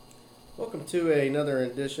Welcome to another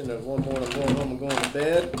edition of One Morning Going Home and Going to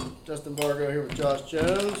Bed. Justin Vargo here with Josh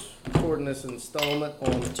Jones, recording this installment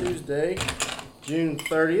on Tuesday, June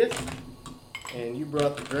 30th. And you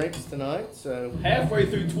brought the drinks tonight, so...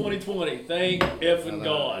 Halfway through 2020, thank effing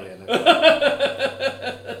God.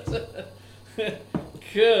 Yeah,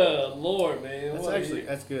 Good Lord, man.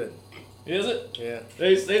 That's good. Is it? Yeah.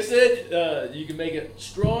 They said you can make it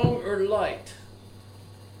strong or light.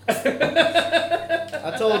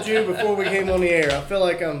 I told you before we came on the air, I feel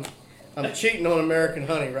like I'm cheating on American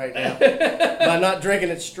Honey right now by not drinking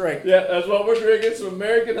it straight. Yeah, that's what we're drinking, some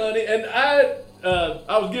American Honey. And I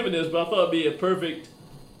was given this, but I thought it'd be a perfect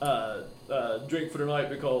drink for tonight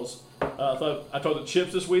because I talked to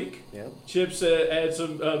Chips this week. Yeah. Chips had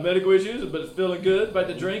some medical issues, but it's feeling good about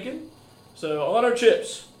the drinking. So on our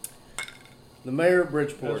Chips. The mayor of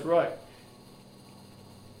Bridgeport. That's right.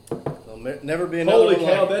 There'll never be another Holy one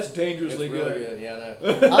cow, like it. that's dangerously It's really good. good. Yeah, I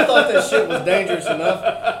know. I thought that shit was dangerous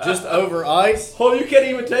enough just over ice. Oh, you can't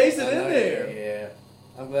even taste it I in know, there. Yeah.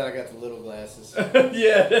 I'm glad I got the little glasses.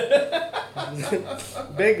 Yeah.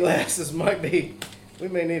 Big glasses might be. We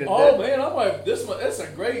may need a. Oh man, I might. That's a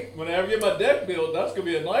great. Whenever I get my deck built, that's gonna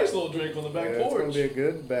be a nice little drink on the back It's porch. gonna be a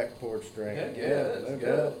good back porch drink. Heck yeah, no that's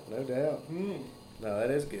doubt. good. No doubt. No,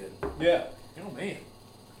 that is good. Yeah. Oh man.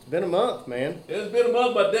 It's been a month, man. It's been a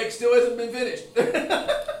month. My deck still hasn't been finished.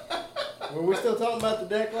 Were we still talking about the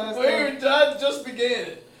deck last time? I just began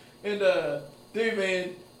it, and dude,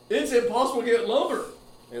 man, it's impossible to get lumber.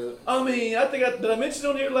 Is it? I mean, did I mention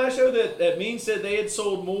on here last show that Mean said they had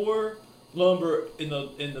sold more lumber in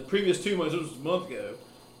the previous 2 months. It was a month ago.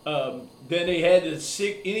 Than they had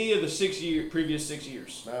any of the previous 6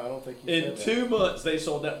 years. No, I don't think you In said 2 months, they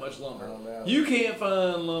sold that much lumber. Oh, no. You can't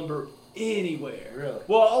find lumber anywhere. Really?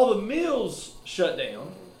 Well, all the mills shut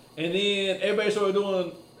down, and then everybody started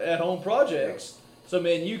doing at-home projects. So,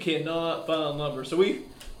 man, you cannot find lumber. So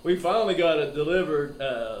we finally got it delivered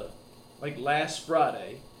like last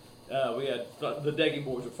Friday. We had the decking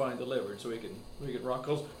boards were finally delivered, so we could rock.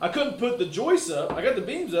 Cause I couldn't put the joists up. I got the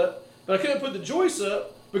beams up, but I couldn't put the joists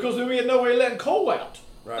up because we had no way of letting coal out.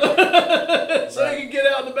 Right. So they could get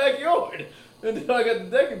out in the backyard. And then I got the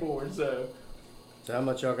decking board. So how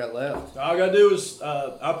much y'all got left? all I gotta do is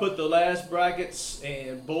I put the last brackets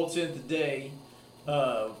and bolts in today.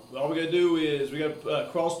 All we gotta do is we gotta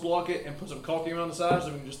cross block it and put some caulking around the sides,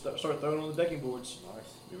 and we can just start throwing on the decking boards.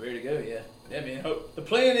 Nice. Be ready to go, yeah. Yeah, man. The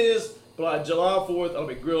plan is by July 4th, I'll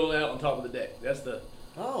be grilling out on top of the deck. That's the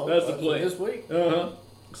plan. This week? Uh-huh.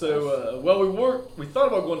 So, we thought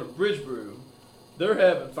about going to Bridge Brew. They're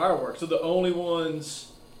having fireworks. They're the only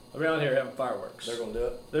ones around here having fireworks. They're going to do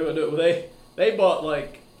it? They're going to do it. Well, they bought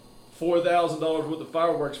like $4,000 worth of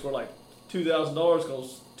fireworks for like $2,000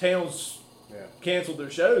 because towns canceled their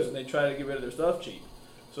shows and they tried to get rid of their stuff cheap.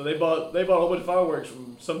 So they bought a whole bunch of fireworks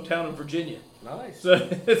from some town in Virginia. Nice. So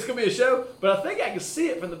it's gonna be a show, but I think I can see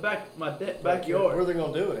it from the back of my backyard. Where are they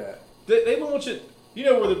gonna do it at? They launch it. You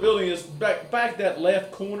know where the building is? Back that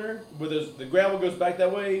left corner where the gravel goes back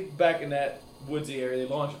that way. Back in that woodsy area, they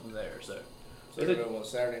launch it from there. So they're going on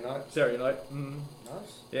Saturday night. Saturday night. Mm-hmm.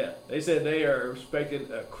 Nice. Yeah, they said they are expecting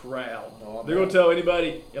a crowd. Oh, they're gonna tell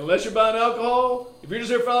anybody unless you're buying alcohol. If you're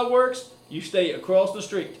just here for fireworks, you stay across the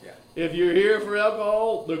street. Yeah. If you're here for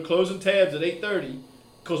alcohol, they're closing tabs at 8:30.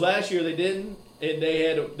 Because last year they didn't, and they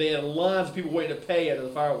had lines of people waiting to pay after the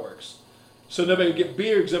fireworks. So nobody would get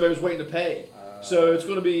beer because everybody was waiting to pay. So it's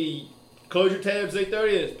going to be close your tabs at 8:30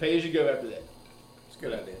 and it's pay as you go after that. It's a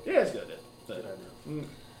good idea. Yeah, it's a good idea. Good idea.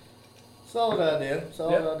 Solid idea.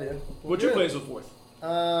 Idea. What's your plans for the 4th?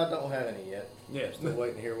 Don't have any yet. Yeah. Still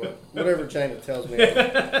waiting to hear whatever Jana tells me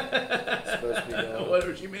it's supposed to be doing.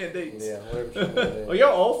 Whatever she mandates. Yeah, whatever she mandates. Are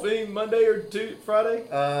y'all off any Monday or Friday?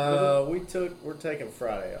 We're taking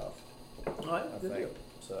Friday off. All right, I good think. deal.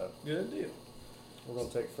 So Good deal. we're gonna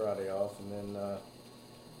take Friday off, and then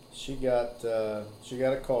she got a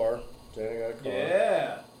car. Jana got a car.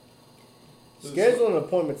 Yeah. Scheduling an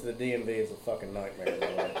appointment to the DMV is a fucking nightmare. By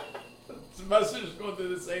the way. My sister's going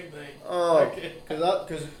through the same thing. Oh,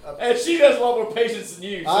 because and she has a lot more patience than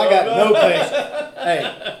you. So. I got no patience. Hey,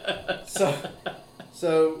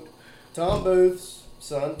 so Tom Booth's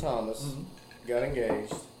son Thomas got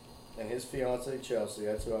engaged, and his fiancee Chelsea.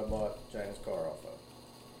 That's who I bought Jana's car off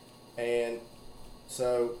of. And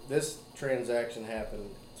so this transaction happened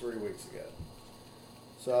 3 weeks ago.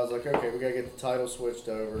 So I was like, okay, we gotta get the title switched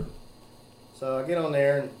over. So I get on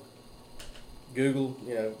there and Google,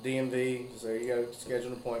 DMV, so you got to schedule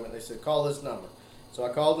an appointment. They said, call this number. So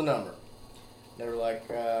I called the number. They were like,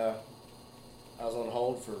 I was on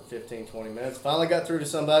hold for 15, 20 minutes. Finally got through to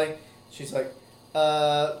somebody. She's like,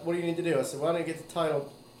 what do you need to do? I said, well, I need to get the title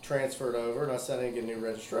transferred over, and I said I didn't get a new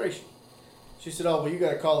registration. She said, oh, well, you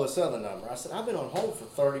got to call this other number. I said, I've been on hold for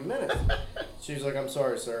 30 minutes. She was like, I'm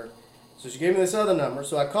sorry, sir. So she gave me this other number.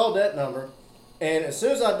 So I called that number, and as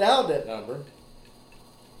soon as I dialed that number,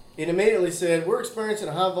 it immediately said, we're experiencing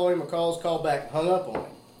a high volume of calls, call back, hung up on me.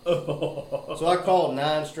 So I called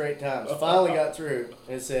 9 straight times, finally got through,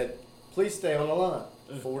 and it said, please stay on the line.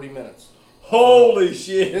 40 minutes. Holy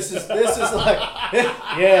shit. This is like,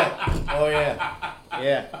 yeah, oh yeah.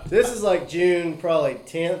 Yeah, this is like June, probably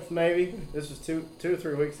 10th, maybe. This was two or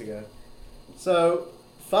 3 weeks ago. So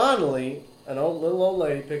finally, little old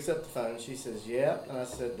lady picks up the phone. She says, "Yeah," and I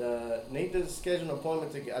said, "Need to schedule an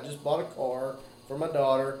appointment to. I just bought a car for my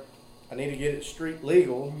daughter. I need to get it street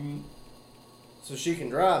legal, so she can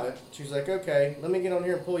drive it." She's like, "Okay, let me get on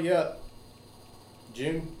here and pull you up."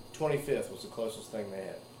 June 25th was the closest thing they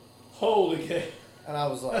had. Holy cow! And I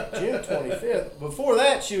was like, June 25th. Before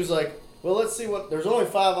that, she was like, well, let's see what. There's only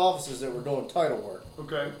 5 offices that were doing title work.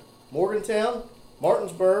 Okay. Morgantown,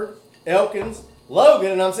 Martinsburg, Elkins,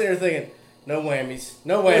 Logan, and I'm sitting here thinking, no whammies,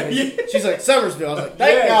 no whammies. She's like, Summersville. I was like,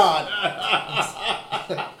 thank God.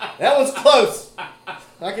 That one's close.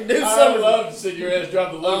 I can do Summersville. I love to see your ass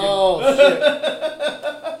drive the Logan. Oh,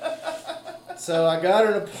 shit. So I got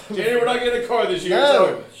her an appointment. Jenny, we're not getting a car this year,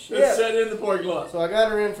 No, so let's set it in the parking lot. So I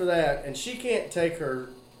got her in for that, and she can't take her,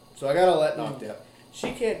 so I got all that knocked out.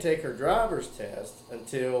 She can't take her driver's test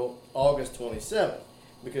until August 27th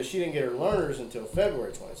because she didn't get her learners until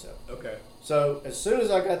February 27th. Okay. So as soon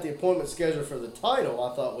as I got the appointment scheduled for the title,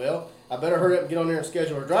 I thought, well, I better hurry up and get on there and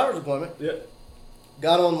schedule her driver's appointment. Yep.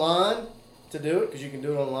 Got online to do it because you can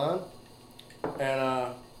do it online.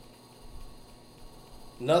 And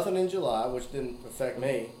nothing in July, which didn't affect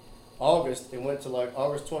me. August, it went to like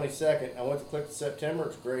August 22nd. I went to click to September,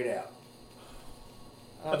 it's grayed out.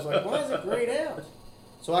 I was like, why is it grayed out?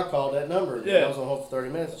 So I called that number again. Yeah. I was on hold for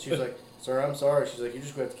 30 minutes. She was like, sir, I'm sorry. She's like, you're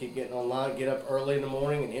just going to have to keep getting online, get up early in the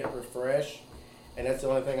morning and hit refresh. And that's the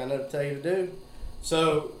only thing I know to tell you to do.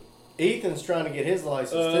 So Ethan's trying to get his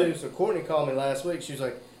license too. So Courtney called me last week. She was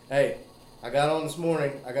like, hey, I got on this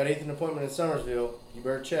morning. I got Ethan an appointment in Summersville. You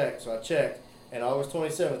better check. So I checked. And August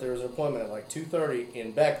 27th, there was an appointment at like 2:30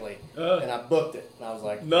 in Beckley. And I booked it. And I was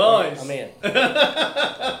like, nice. I'm in.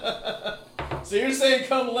 So you're saying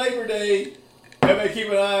come Labor Day, everybody keep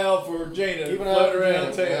an eye out for Jana floating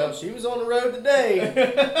around town. Well, she was on the road today.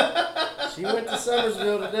 She went to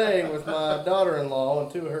Summersville today with my daughter-in-law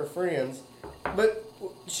and 2 of her friends. But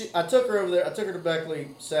I took her over there. I took her to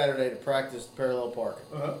Beckley Saturday to practice parallel parking.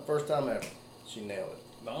 First time ever. She nailed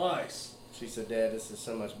it. Nice. She said, Dad, this is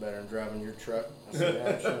so much better than driving your truck. I said, yeah,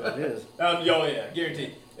 I'm sure it is. Oh, yeah,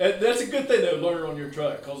 guaranteed. That's a good thing, though, learning on your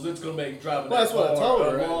truck, because it's going to make driving Well, that's what I told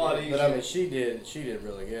her. a lot easier. But, I mean, she did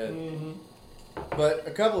really good. But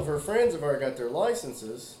a couple of her friends have already got their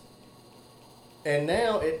licenses, and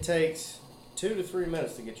now it takes 2 to 3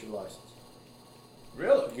 minutes to get your license.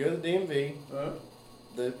 Really? You go to the DMV.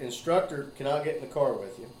 The instructor cannot get in the car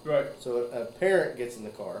with you. Right. So a parent gets in the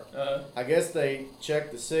car. I guess they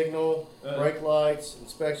check the signal, brake lights,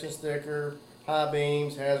 inspection sticker, high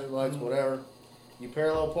beams, hazard lights, whatever. You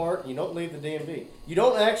parallel park, you don't leave the DMV. You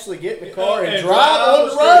don't actually get in the car and drive on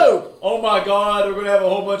the road. Oh my God, we're going to have a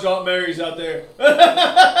whole bunch of Aunt Marys out there.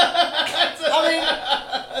 I mean,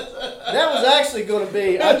 that was actually going to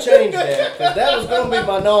be, I changed that, because that was going to be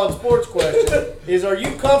my non-sports question, is are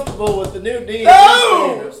you comfortable with the new DMV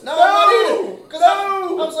standards? No, I'm not either. Because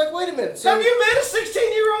I was like, wait a minute. So, have you met a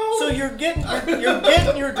 16-year-old? So you're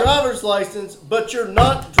getting your driver's license, but you're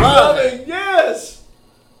not driving. Yes.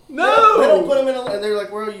 No. They don't put them in and they're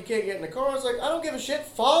like, well, you can't get in the car. I was like, I don't give a shit.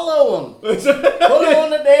 Follow them. Put them on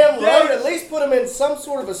the damn road. Yes. At least put them in some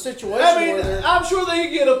sort of a situation where they're... I'm sure they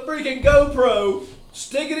can get a freaking GoPro,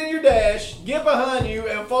 stick it in your dash, get behind you,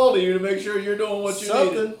 and follow you to make sure you're doing what you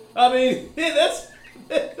need. I mean, that's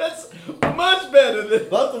much better than...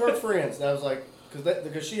 Both of her friends. And I was like,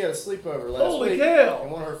 because she had a sleepover last week. Holy cow.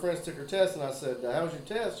 And one of her friends took her test, and I said, how was your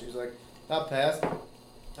test? She was like, I passed.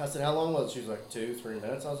 I said, how long was it? She was like, 2-3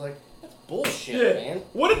 minutes. I was like, that's bullshit, man.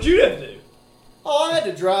 What did you have to do? Oh, I had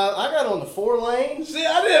to drive. I got on the 4 lane. See,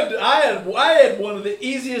 I didn't have to, I had one of the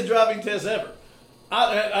easiest driving tests ever.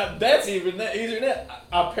 That's even easier than that.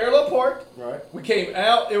 I parallel parked. Right. We came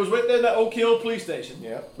out. It was right there in that Oak Hill police station.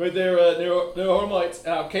 Yeah. Right there near Harlem Lights.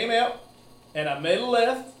 And I came out, and I made a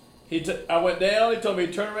left. I went down. He told me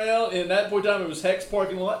to turn around. And at that point in time, it was Hex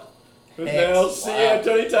parking lot. Now, see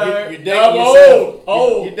Anthony Tire. You're dating yourself.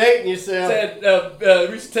 Old. You're dating yourself. Said,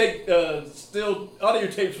 we used to take still audio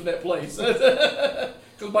tapes from that place.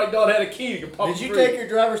 Because Mike Dodd had a key to pop. Did you take your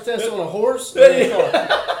driver's test on a horse or Yeah. in a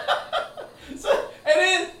car? And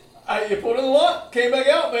then I You put in the lock, came back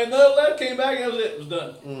out, man. Another left, came back, and that was it. It was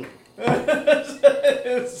done. It's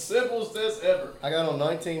the simplest test ever. I got on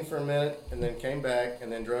 19 for a minute, and then came back,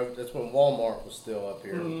 and then drove. That's when Walmart was still up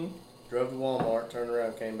here. Mm-hmm. Drove to Walmart, turned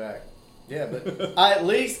around, came back. Yeah, but I at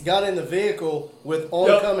least got in the vehicle with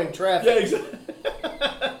oncoming traffic. Yeah, exactly.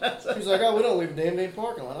 She was like, "Oh, we don't leave the damn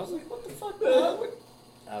parking lot." I was like, "What the fuck?" I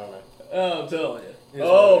don't know. Oh, I'm telling you. It's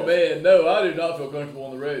Oh, man. No, I do not feel comfortable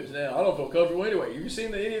on the roads now. I don't feel comfortable anyway. You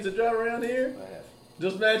seen the idiots that drive around here? I have.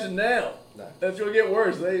 Just imagine now. No. That's going to get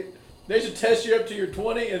worse. They should test you up to your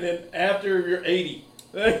 20, and then after you're 80.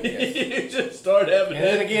 Yes. You just start having And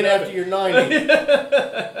then again after you're 90.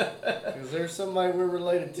 Because there's somebody we're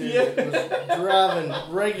related to that was driving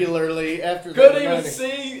regularly after they were couldn't even 90.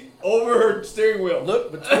 see over her steering wheel.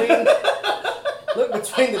 Look between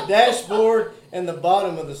the dashboard and the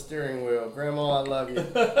bottom of the steering wheel. Grandma, I love you.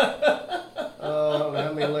 Oh,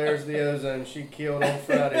 how many layers of the ozone she killed on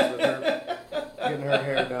Fridays with her getting her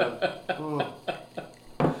hair done.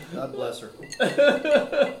 God bless her.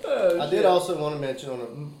 I did also want to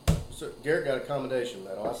mention so Garrett got a commendation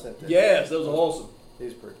medal. I sent that. Yes, that was awesome.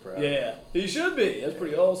 He's pretty proud. Yeah, he should be. That's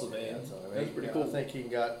pretty awesome, man. That's pretty cool. I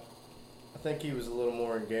think he was a little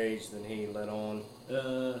more engaged than he let on.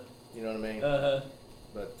 You know what I mean?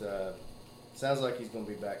 But sounds like he's going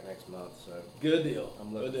to be back next month. So good deal.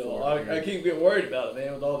 I'm looking good deal. forward to I it. keep getting worried about it,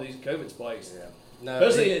 man, with all these COVID spikes. Yeah. No,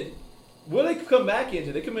 Especially where they come back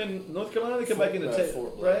into? They come in North Carolina. They come back into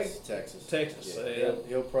Fort Bliss, Texas. Texas. Yeah. Yeah.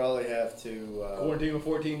 He'll probably have to Quarantine for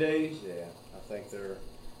 14 days. Yeah, I think they're.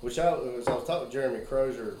 Which I was talking to Jeremy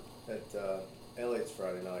Crozier at Elliott's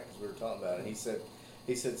Friday night because we were talking about it. He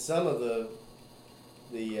said some of the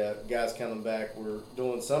guys coming back were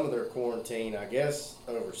doing some of their quarantine, I guess,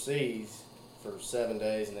 overseas for 7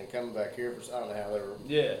 days, and then coming back here for I don't know how they were.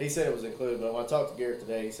 Yeah. He said it was included, but when I talked to Garrett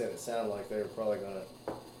today, he said it sounded like they were probably going to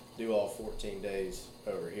do all 14 days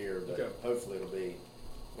over here, but hopefully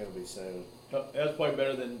it'll be soon. That's probably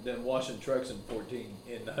better than washing trucks in 14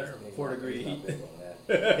 in 104-degree heat.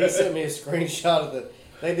 He sent me a screenshot of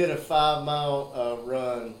they did a 5-mile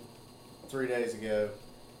run 3 days ago.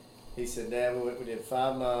 He said, "Dad, we did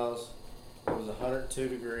 5 miles. It was 102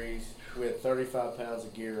 degrees. We had 35 pounds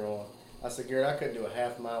of gear on." I said, "Garrett, I couldn't do a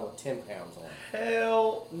half mile with 10 pounds on."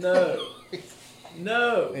 Hell no.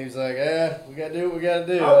 No. He was like, we got to do what we got to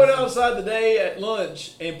do. I went outside today at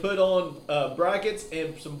lunch and put on brackets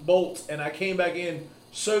and some bolts, and I came back in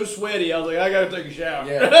so sweaty. I was like, I got to take a shower.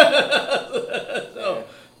 Yeah. So,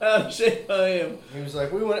 how shit I am. He was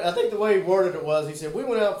like, I think the way he worded it was, he said, we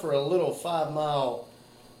went out for a little 5-mile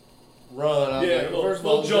run. I was like, first of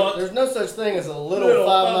all, jaunt. there's no such thing as a little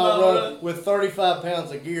 5-mile run with 35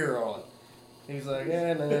 pounds of gear on. He's like,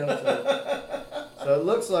 no. So it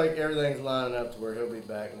looks like everything's lining up to where he'll be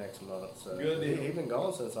back next month. So good deal. He's been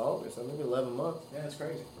gone since August. I mean, maybe 11 months. Yeah, that's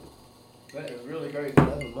crazy. That is really crazy.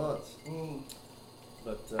 11 months.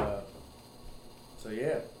 But, so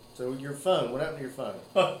yeah. So your phone, what happened to your phone?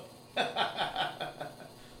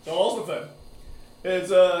 So also phone.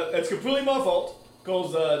 It's completely my fault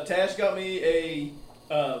because Tash got me a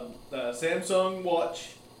Samsung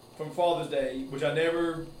watch from Father's Day, which I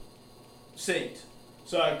never synced.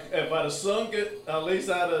 So if I'd have sunk it, at least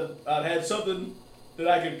I'd had something that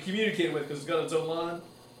I could communicate with because it's got its own line.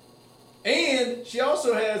 And she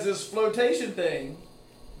also has this flotation thing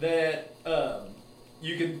that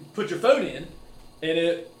you can put your phone in,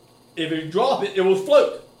 and if you drop it, it will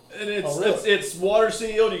float. And it's water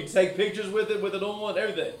sealed. You can take pictures with it on,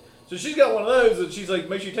 everything. So she's got one of those, and she's like,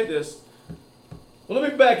 "Make sure you take this." Well,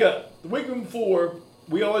 let me back up. The week before,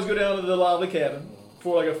 we always go down to the Lively Cabin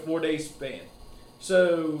for like a 4-day span.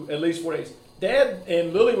 So at least 4 days. Dad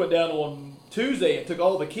and Lily went down on Tuesday and took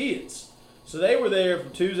all the kids. So they were there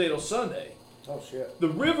from Tuesday till Sunday. Oh shit! The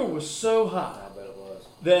river was so high I bet it was.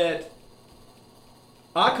 that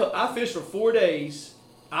I fished for 4 days.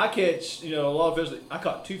 I catch, a lot of fish. I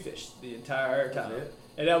caught 2 fish the entire time. That's it?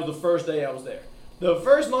 And that was the first day I was there. The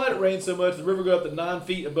first night it rained so much, the river got up to 9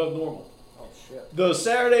 feet above normal. Oh shit! The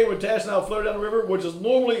Saturday when Tash and I floated down the river, which is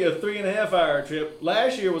normally a 3.5-hour trip,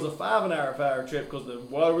 last year was a 5.5-hour trip because the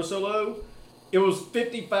water was so low. It was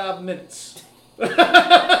 55 minutes. That's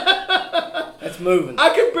moving.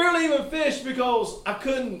 I could barely even fish because I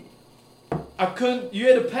couldn't. You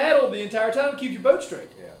had to paddle the entire time to keep your boat straight.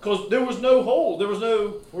 Yeah. Because there was no hole. There was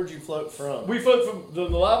no. Where'd you float from? We floated from the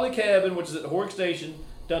Lively Cabin, which is at Horick Station,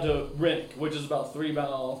 down to Rennick, which is about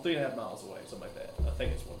 3.5 miles away, something like that. I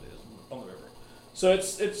think it's what it is on the river. So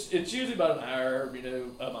it's usually about an hour,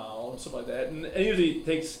 a mile, something like that. And it usually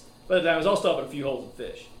takes, by the time it's all stop at a few holes and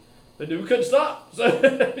fish. But we couldn't stop. So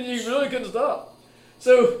you really couldn't stop.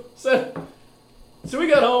 So So we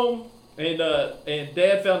got home, and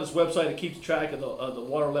Dad found this website that keeps track of the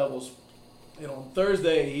water levels. And on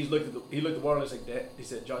Thursday, he looked at the water levels. Like, Dad, he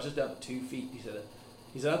said, "Josh, it's down to 2 feet."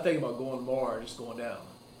 He said, "I'm thinking about going tomorrow, or just going down."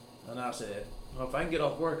 And I said, "Well, if I can get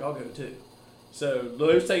off work, I'll go too." So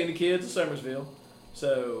Lou's taking the kids to Summersville.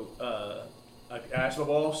 So I asked my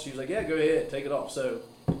boss. She was like, "Yeah, go ahead, take it off." So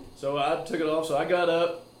I took it off. So I got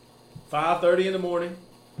up 5:30 in the morning.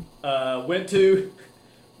 Went to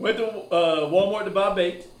Walmart to buy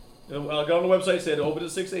bait. I got on the website, said it opened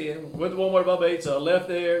at 6 a.m. Went to Walmart to buy bait, so I left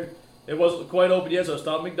there. It wasn't quite open yet, so I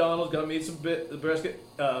stopped at McDonald's, got me some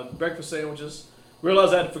breakfast sandwiches.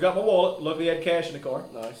 Realized I had forgot my wallet. Luckily, I had cash in the car.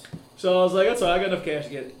 Nice. So I was like, that's all right, I got enough cash to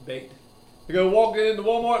get bait. I go walking into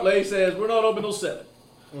Walmart, lady says, "We're not open till 7.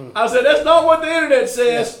 I said, "That's not what the internet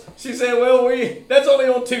says." Yeah. She said, "Well, that's only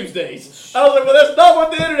on Tuesdays." I was like, "Well, that's not what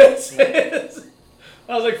the internet says."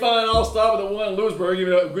 I was like, "Fine, I'll stop at the one in Lewisburg,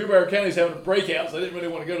 even though Greenbrier County's having a breakout, so I didn't really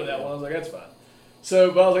want to go to that one." I was like, "That's fine."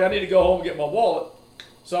 So, but I was like, "I need to go home and get my wallet."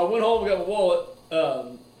 So I went home and got my wallet,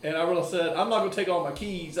 and I really said, "I'm not going to take all my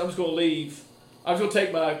keys. I'm just going to leave. I'm just going to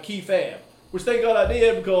take my key fab." Which thank God I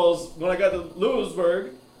did, because when I got to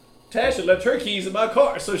Lewisburg, Tasha left her keys in my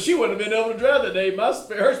car, so she wouldn't have been able to drive that day.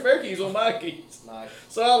 Her spare keys on my keys. Nice.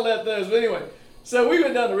 So I left those. But anyway, so we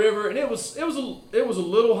went down the river, and it was a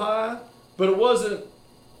little high, but it wasn't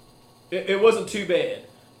too bad.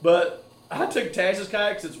 But I took Tasha's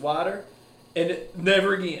kayak 'cause it's wider, and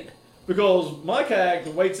never again. Because my kayak,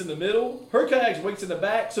 the weight's in the middle, her kayak's weight's in the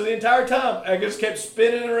back, so the entire time I just kept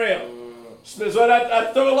spinning around. So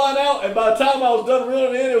I threw a line out, and by the time I was done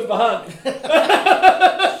reeling it in, it was behind me.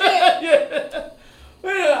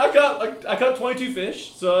 Yeah, I caught 22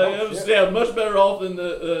 fish, so it was much better off than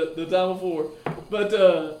the time before. But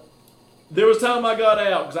there was time I got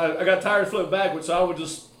out because I got tired of floating backwards, so I would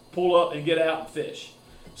just pull up and get out and fish.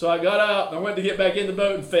 So I got out and I went to get back in the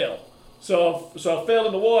boat and fell. So I fell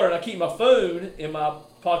in the water, and I keep my phone in my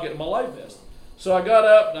pocket of my life vest. So I got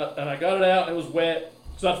up and I got it out, and it was wet.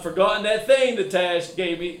 So I'd forgotten that thing that Tash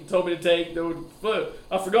gave me and told me to take.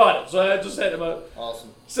 I forgot it, so I just had to.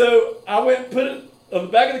 Awesome. So I went and put it on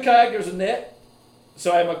the back of the kayak. There's a net,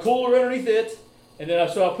 so I had my cooler underneath it, and then I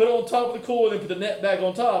put it on top of the cooler, and then put the net back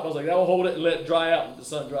on top. I was like, that will hold it and let it dry out, and the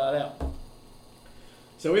sun dry it out.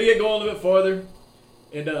 So we get going a little bit farther,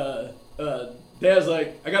 and Dad's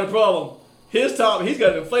like, "I got a problem. He's got an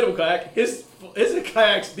inflatable kayak. His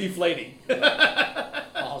kayak's deflating."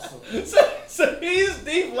 Awesome. So he's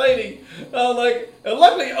deflating. And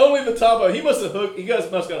luckily only the top of it. He must have hooked. He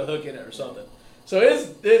must have got a hook in it or something. So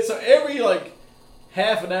so every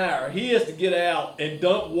half an hour he has to get out and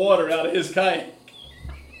dump water out of his kayak.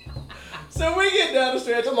 So we get down the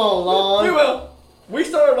stretch. Come on, Lon. We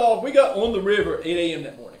started off. We got on the river at 8 a.m.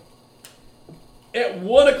 that morning. At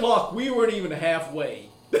 1 o'clock, we weren't even halfway.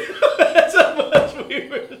 That's how much we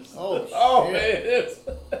were. Oh man,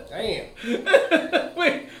 damn.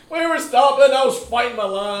 we were stopping. I was fighting my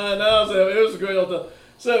line. It was a great old time.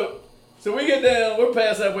 So we get down. We're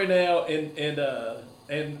past halfway now,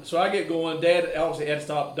 and so I get going. Dad obviously had to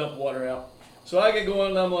stop, dump water out. So I get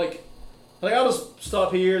going, and I'm like I'll just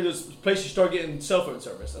stop here. There's a place you start getting cell phone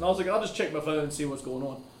service, and I was like, I'll just check my phone and see what's going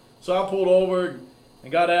on. So I pulled over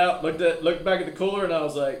and got out, looked back at the cooler, and I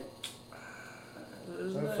was like,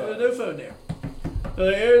 there's no phone there.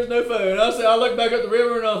 There's no phone. I looked back at the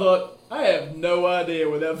river, and I thought, I have no idea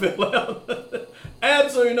where that fell out.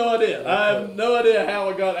 Absolutely no idea. I have no idea how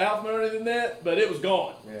it got out from underneath that, but it was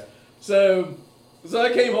gone. Yeah. So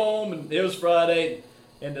I came home, and it was Friday,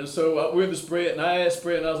 and so we were in the Sprint, and I asked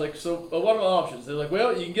Sprint, and I was like, so what are my options? They're like,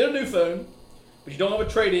 well, you can get a new phone, but you don't have a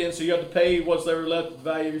trade-in, so you have to pay what's ever left of the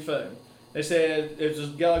value of your phone. They said it's a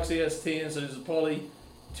Galaxy S10, so it's probably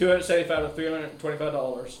 $275 to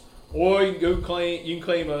 $325, or you can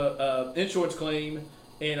claim a insurance claim,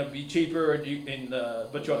 and it'll be cheaper, but you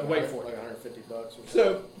have to wait for it. Like $150 or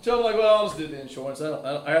something. So I'm like, well, I'll just do the insurance.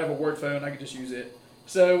 I have a work phone, I can just use it.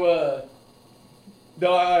 So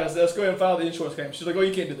let's go ahead and file the insurance claim. She's like, oh,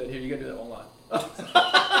 you can't do that here. You got to do that online.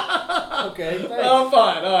 Okay, thanks. I'm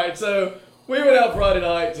fine. All right. So we went out Friday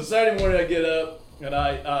night. So Saturday morning I get up and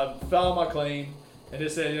I filed my claim, and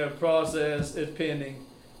it said, process is pending.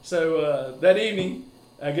 So that evening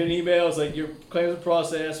I get an email. It's like, your claim is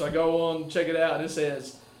processed. So I go on, check it out, and it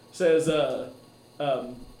says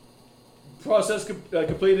process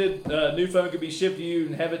completed. New phone could be shipped to you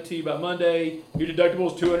and have it to you by Monday. Your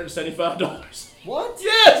deductible is $275. What?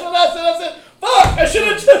 Yes, what I said, fuck! I should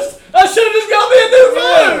have just got me a new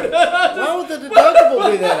phone. Why would the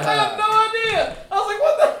deductible be that high? I have no idea. I was like,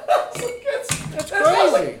 what the? That's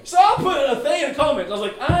crazy. So I put a thing in the comments. I was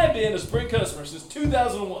like, I have been a Sprint customer since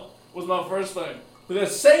 2001. was my first phone. With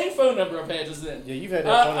that same phone number I've had since then. Yeah, you've had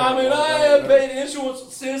that phone I number mean, for a long I time, have right? paid insurance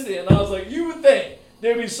since then. I was like, you would think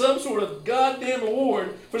there'd be some sort of goddamn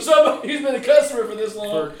award for somebody who's been a customer for this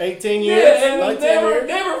long. For 18 years? Yeah, and 19 never years?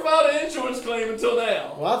 never filed an insurance claim until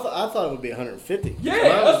now. Well, I thought it would be 150. Yeah, Mine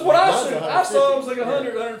that's was- what I mine was assumed. I saw it was like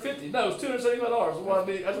 150. 100, 150. No, it was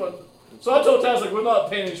 $275. That's what. So I told Taz, like, we're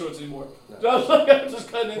not paying insurance anymore. So I was like, I'm just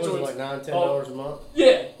cutting What was insurance. it, like $9, $10 a month?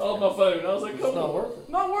 Yeah, on my phone. I was like, It's come not on. worth it.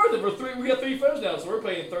 Not worth it. We got 3 phones now, so we're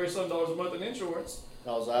paying $30-some a month in insurance.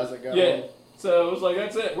 Cause Isaac got Yeah. one. So it was like,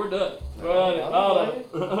 that's it. We're done. No, Well, I I don't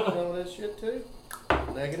don't blame know. you. You know that shit too?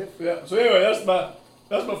 Negative. Yeah. So anyway, that's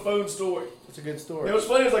my phone story. It's a good story. It was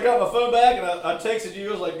funny is I got my phone back and I texted you.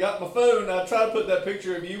 I was like, got my phone. And I tried to put that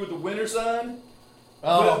picture of you with the winter sign.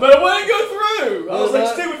 Oh. But it wouldn't go through. I was Well,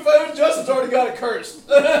 like, stupid phone. Justin's already got it cursed.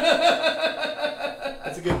 That's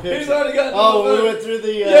a good picture. He's already got it. Oh, on we the went through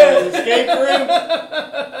the Yeah. escape room.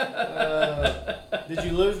 Did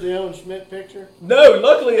you lose the Owen Schmidt picture? No,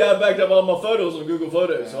 luckily I backed up all my photos on Google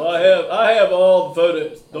Photos, so I have all the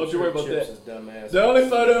photos. Don't you worry about Chips that. is dumbass. The only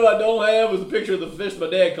photo I don't have was a picture of the fish my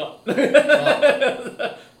dad caught.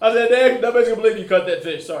 I said, Dad, nobody's gonna believe you caught that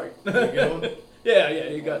fish. Sorry. You good one? Yeah,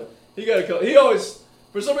 he got a couple. He always,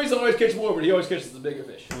 for some reason, always catches more, but he always catches the bigger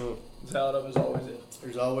fish. Mm. That's how it always is.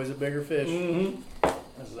 There's always a bigger fish. Mm-hmm.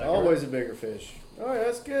 That's exactly Always a bigger fish. All right,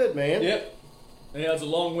 that's good, man. right. Yep. Yeah, it's a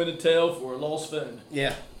long-winded tale for a lost phone.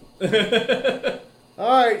 Yeah.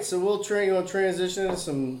 All right, so we'll gonna transition into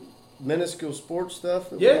some minuscule sports stuff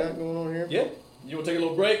that Yeah. we got going on here. Yeah. You want to take a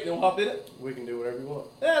little break, then we'll hop in it? We can do whatever you want.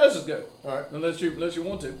 Yeah, let's just go. All right. Unless you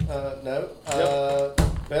want to. No.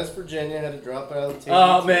 West Virginia had to drop out of the team.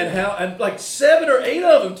 Oh man, how and like 7 or 8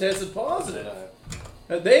 of them tested positive.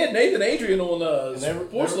 They had Nathan Adrian on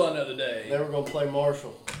Sportsline the other day. They were going to play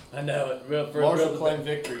Marshall. I know it. Marshall claimed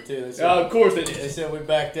victory, too. They said, Of course they they did. said we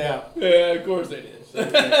backed out. Yeah, of course they did.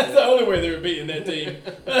 That's the only way they were beating that team.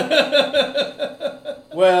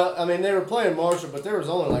 Well, I mean, they were playing Marshall, but there was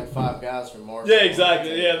only like 5 guys from Marshall. Yeah,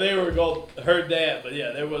 exactly. Yeah, they were going heard that, but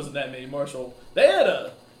yeah, there wasn't that many Marshall. They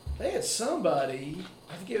had somebody.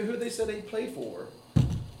 I forget who they said they played for.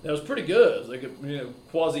 That was pretty good. It was like a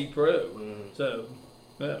quasi pro. Mhm. So,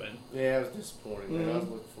 yeah, man. Yeah, it was disappointing, man. I was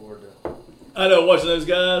looking forward to. I know watching those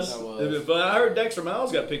guys. I was. They've been fun. I heard Dexter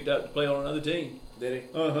Miles got picked up to play on another team. Did he?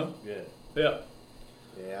 Uh-huh. Good. Yeah.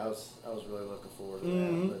 Yeah, I was really looking forward to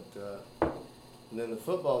Mhm. that. But and then the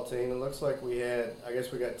football team, it looks like we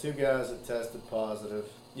got 2 guys that tested positive.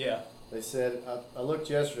 Yeah. They said, I looked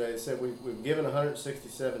yesterday, they said we've given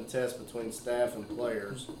 167 tests between staff and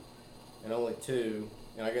players, and only 2.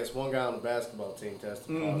 And I guess 1 guy on the basketball team tested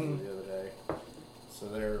positive the other day. So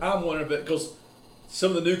they're. I'm wondering if because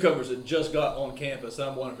some of the newcomers that just got on campus,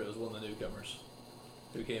 I'm wondering if it was one of the newcomers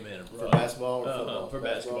who came in. For basketball or Uh-huh, football? for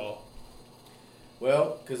basketball.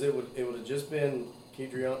 Well, because it would have just been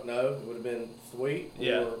Kedrion. No, it would have been Thweet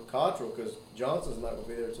Yeah. or Cottrell because Johnson's not going to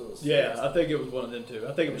be there till the 6th. Yeah, I think it was one of them too.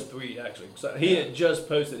 I think it was 3 actually. So he had just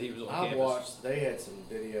posted he was on I campus. watched. They had some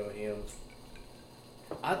video of him.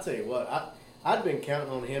 I tell you what, I'd been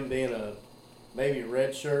counting on him being a maybe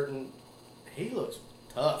red shirt, and he looks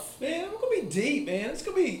tough. Man, it's gonna be deep, man. It's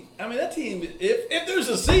gonna be. I mean, that team. If there's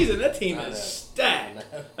a season, that team I is know. stacked.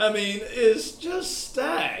 I know. I mean, it's just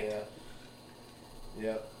stacked. Yeah.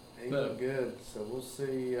 Yep. He No. looked good. So we'll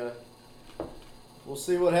see. We'll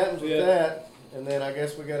see what happens with Yeah. that, and then I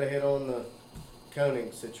guess we got to hit on the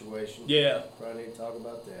Koenig situation. Yeah, Probably need to talk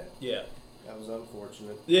about that. yeah, That was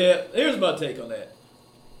unfortunate. yeah. Here's my take on that.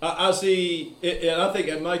 I see, and I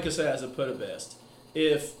think Mike Casas put it best.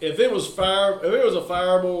 If it was a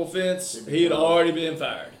fireable offense, he'd already been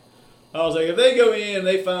fired. I was like, if they go in and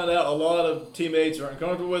they find out a lot of teammates are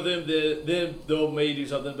uncomfortable with him, then they'll maybe do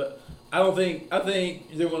something. But I think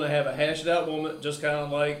they're going to have a hash it out moment, just kind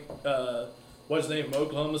of like what's his name from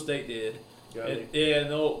Oklahoma State did. And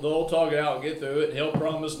they'll talk it out and get through it. And he'll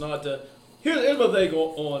promise not to. Here's my thing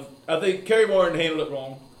on. I think Kerry Martin handled it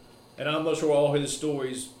wrong, and I'm not sure all his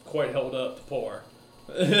stories quite held up to par.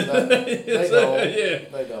 They don't. Yeah.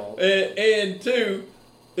 They don't. And 2,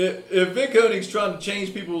 if Vic Koenig's trying to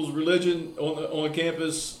change people's religion on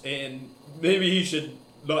campus, and maybe he should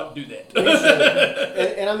not do that.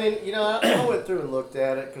 And I mean, I went through and looked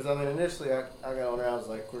at it because I mean, initially I got on there. I was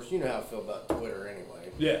like, of course, you know how I feel about Twitter anyway.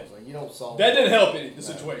 Yeah. I was like, you don't solve That didn't help the No,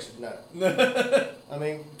 situation. No. I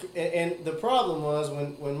mean, and the problem was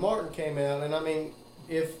when Martin came out, and I mean,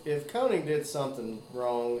 if Koenig did something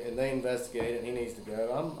wrong and they investigate it and he needs to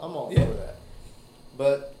go, I'm all Yeah. for that.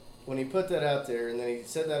 But when he put that out there and then he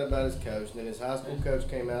said that about his coach, and then his high school coach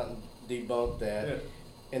came out and debunked that. Yeah.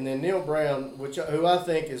 And then Neil Brown, who I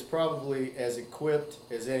think is probably as equipped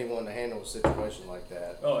as anyone to handle a situation like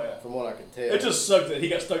that. Oh yeah. From what I can tell. It just sucked that he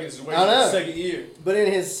got stuck in a situation I know. the second year. But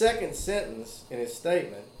in his second sentence in his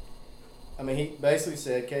statement, I mean, he basically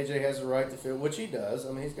said KJ has the right to feel, which he does.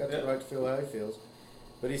 I mean, he's got the right to feel how he feels.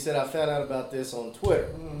 But he said, I found out about this on Twitter,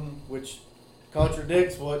 which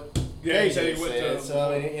contradicts what KJ said.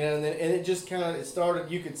 So, I mean, and it just kind of, it started,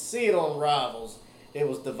 you could see it on Rivals. It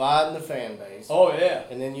was dividing the fan base. Oh, yeah.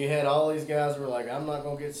 And then you had all these guys who were like, I'm not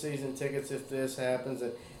going to get season tickets if this happens.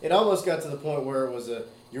 And it almost got to the point where it was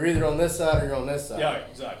you're either on this side or you're on this side. Yeah,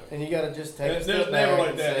 exactly. And you got to just take a There's step never back like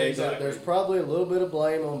and that, say exactly. there's probably a little bit of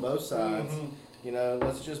blame on both sides. You know,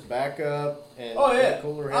 let's just back up and get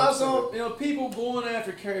cooler heads. I saw people going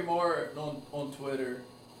after Kerry Martin on Twitter,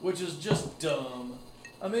 which is just dumb.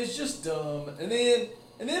 I mean, it's just dumb. And then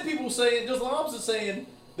people saying just the opposite, saying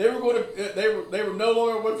they were going to they were no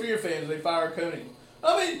longer one for your fans. They fired Coney.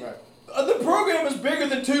 I mean, the program is bigger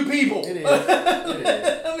than two people. It is. It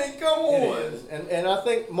is. I mean, come on. It is. And I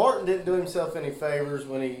think Martin didn't do himself any favors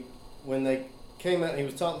when they came out and he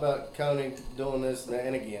was talking about Coney doing this and that.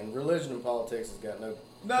 And again, religion and politics has got no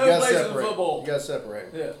place in football. You got to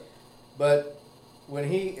separate them. Yeah. But when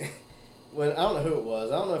I don't know who it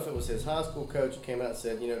was. I don't know if it was his high school coach who came out and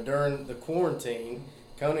said, during the quarantine,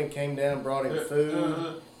 Coney came down and brought him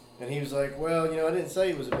food. And he was like, well, I didn't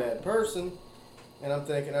say he was a bad person. And I'm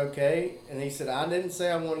thinking, okay. And he said, I didn't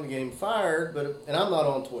say I wanted to get him fired, and I'm not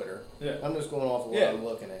on Twitter. Yeah. I'm just going off of what I'm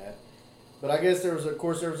looking at. But I guess there was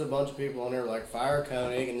a bunch of people on there like, fire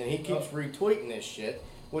Koenig, and then he keeps retweeting this shit,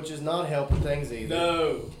 which is not helping things either.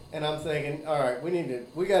 No. And I'm thinking, all right,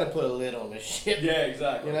 we got to put a lid on this shit. Yeah,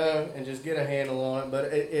 exactly. And just get a handle on it. But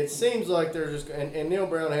it seems like they're just, and Neil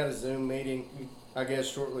Brown had a Zoom meeting, I guess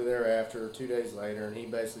shortly thereafter, 2 days later, and he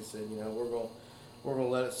basically said, we're gonna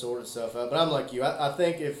let it sort itself out. But I'm like you. I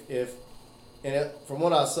think from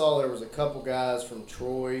what I saw, there was a couple guys from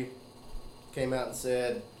Troy came out and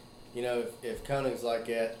said, if Koenig's like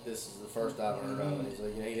that, this is the first I've heard of it. He's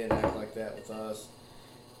like, he didn't act like that with us.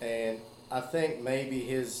 And I think maybe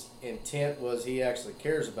his intent was he actually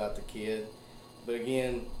cares about the kid. But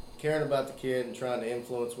again, caring about the kid and trying to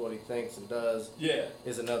influence what he thinks and does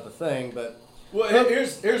is another thing. But well,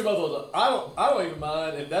 here's my thoughts. I don't even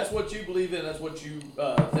mind if that's what you believe in. That's what you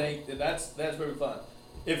think. Then that's very fine.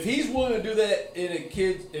 If he's willing to do that in a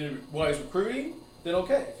kid while he's recruiting, then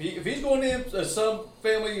okay. If he's going in some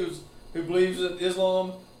family who believes in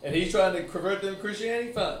Islam and he's trying to convert them to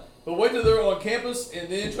Christianity, fine. But wait till they're on campus and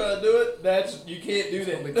then try to do it. You can't do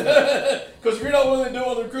that. Because if you're not willing to do it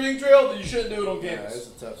on the recruiting trail, then you shouldn't do it on campus. Yeah,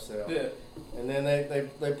 it's a tough sell. Yeah. And then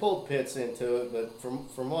they pulled Pitts into it, but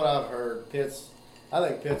from what I've heard, I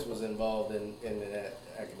think Pitts was involved in that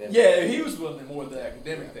academic. Yeah, he was more the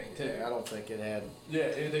academic thing too. Yeah, I don't think it had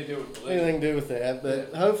anything to do with anything to do with that.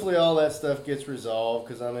 But hopefully all that stuff gets resolved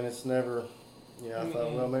because it's never. I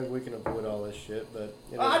thought, well, maybe we can avoid all this shit. But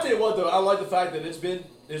I tell you what, though, I like the fact that it's been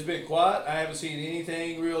quiet. I haven't seen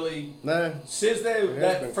anything really since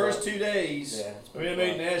that first quiet. 2 days. Yeah, it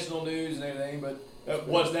made national news and everything, but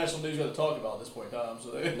what's national news going to talk about at this point in time?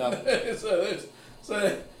 So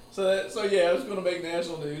yeah, it's going to make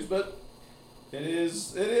national news, but it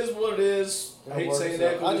is what it is. I hate saying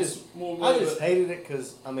that because I just hated it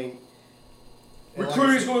because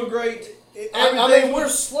recruiting's going great. We're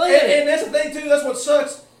slaying and that's the thing too. That's what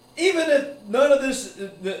sucks. Even if none of this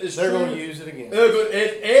is they're true, going to use it again.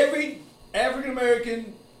 Every African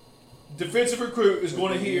American defensive recruit is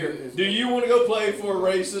going to hear, "Do you want to go play for a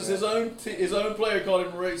racist?" His own player called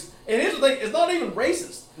him a racist. And here's the thing: it's not even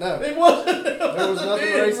racist. No, it wasn't. There was nothing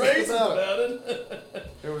racist about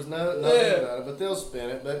it. There was nothing about it, but they'll spin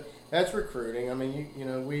it. But that's recruiting.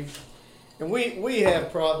 We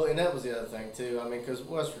have probably, and that was the other thing too. Because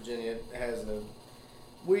West Virginia has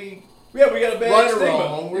we got a bad right stigma. Or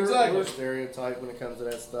wrong. Exactly. We're stereotyped when it comes to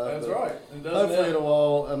that stuff. That's right. Hopefully it'll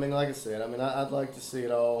all. Like I said, I'd like to see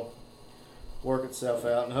it all work itself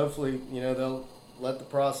out, and hopefully they'll let the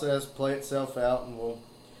process play itself out, and we'll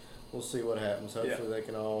see what happens. Hopefully they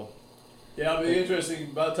can all. Yeah, it'll be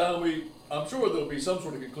interesting. By the time I'm sure there'll be some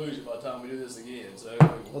sort of conclusion by the time we do this again. So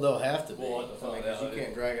they'll have to be. We'll have to find out. You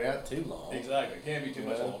can't drag it out too long. Exactly, it can't be too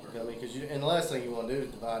much longer. And the last thing you want to do is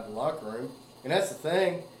divide the locker room, and that's the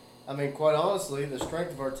thing. Quite honestly, the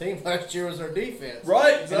strength of our team last year was our defense.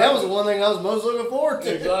 Right, exactly. And that was the one thing I was most looking forward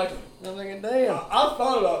to. Exactly. I'm thinking, damn. I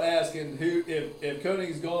thought about asking if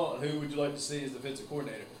Koenig's gone, who would you like to see as defensive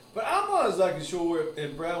coordinator? But I'm not exactly sure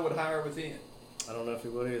if Brown would hire within. I don't know if he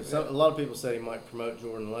would either. A lot of people said he might promote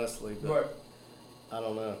Jordan Leslie, but right. I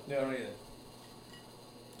don't know. Yeah, I don't either.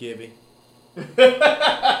 Gibby.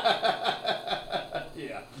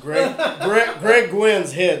 Yeah. Greg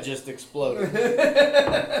Gwynn's head just exploded.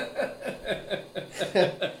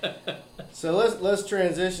 So let's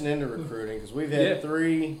transition into recruiting because we've had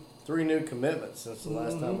three new commitments since the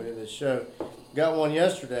last time we did this show. Got one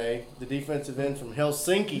yesterday, the defensive end from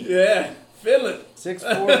Helsinki. Yeah, Finland.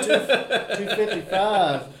 6'4",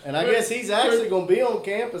 255. And I guess he's actually going to be on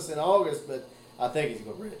campus in August, but I think he's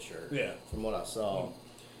going to redshirt. Yeah. From what I saw.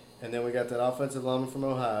 And then we got that offensive lineman from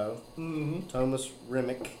Ohio, Thomas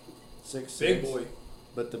Remick, 6'6". Big boy.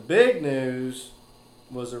 But the big news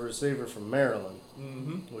was a receiver from Maryland,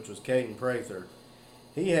 which was Caden Prather.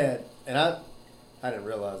 He had, and I didn't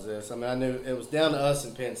realize this. I mean, I knew it was down to us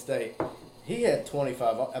in Penn State. He had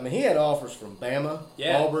 25. I mean, he had offers from Bama,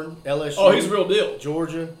 Auburn, LSU. Oh, he's a real deal.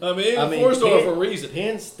 Georgia. I mean, he's a four-star for a reason.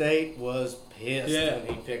 Penn State was pissed when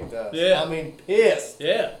he picked us. Yeah. I mean, pissed.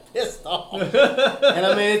 Yeah. Pissed off. And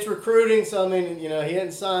I mean, it's recruiting, so I mean, he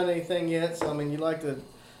hadn't signed anything yet. So I mean, you'd like to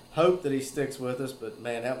hope that he sticks with us, but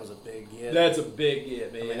man, that was a big get. That's a big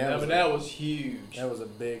get, man. That was huge. That was a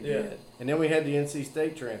big get. And then we had the NC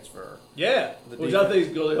State transfer. Yeah, which I think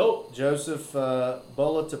is good. Hope Joseph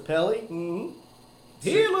Bolatapelli.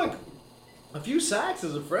 He had like a few sacks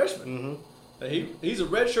as a freshman. He's a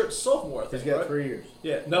redshirt sophomore, I think. He's got 3 years.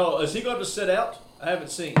 Yeah. No, is he going to sit out? I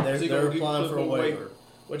haven't seen. They're applying for a waiver.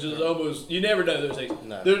 Which is almost, you never know those things.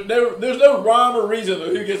 No. There's no rhyme or reason of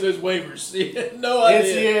who gets those waivers. No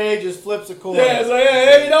idea. NCAA just flips a coin. Yeah, it's like,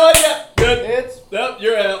 hey, you know what? Yeah, good. Yep,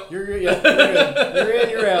 you're out. You're in,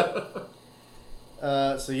 you're out.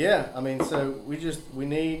 So yeah, I mean, so we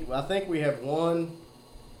need. I think we have one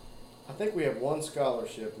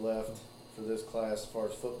scholarship left for this class as far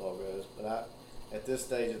as football goes. But at this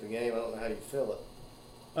stage of the game, I don't know how you fill it.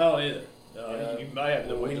 I don't either. You might have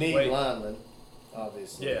to wait. We need linemen,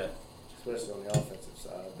 obviously. Yeah. Especially on the offensive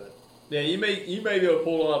side, but. Yeah, you may be able to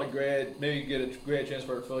pull out a grad, maybe get a grad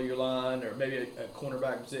transfer to fill your line, or maybe a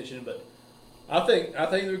cornerback position. But I think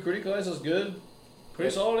the recruiting class is good,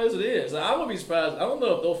 pretty solid as it is. I wouldn't be surprised. I don't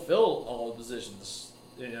know if they'll fill all the positions.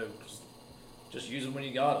 Just use them when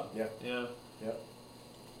you got them. Yeah.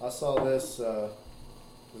 I saw this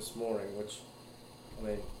this morning, which, I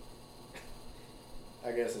mean,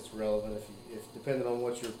 I guess it's relevant if depending on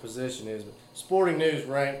what your position is. But Sporting News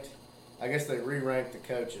ranked. I guess they re-ranked the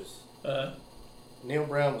coaches. Neil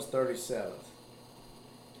Brown was 37th,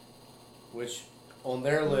 which on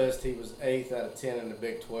their list he was 8th out of 10 in the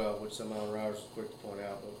Big 12, which somehow Rogers was quick to point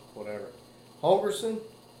out, but whatever. Holgorsen,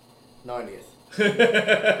 90th.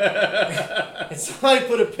 And somebody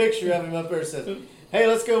put a picture of him up there and said, "Hey,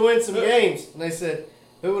 let's go win some games." And they said,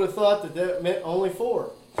 "Who would have thought that meant only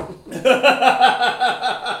 4?"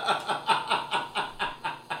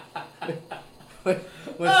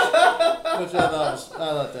 Which I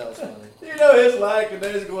thought that was funny. You know his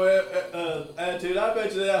lackadaisical attitude. I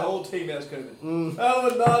bet you that whole team has COVID. I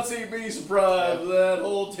would not be surprised if that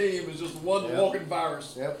whole team is just one walking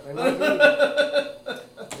virus. Yep, they might be.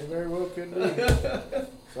 They very well could be.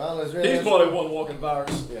 So he's probably one walking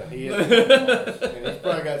virus. Yeah, he is. And he's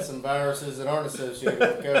probably got some viruses that aren't associated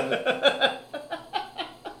with COVID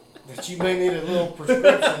that you may need a little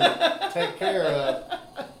prescription to take care of.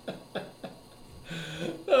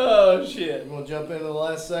 Oh, shit. You want to jump into the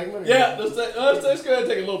last segment? Yeah, let's go ahead and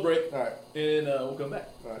take a little break. All right. And we'll come back.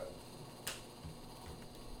 All right.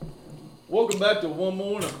 Welcome back to one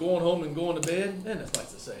more and I'm going home and going to bed. Man, that's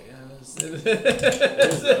nice to say.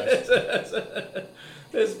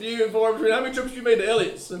 It's few and far between. How many trips you made to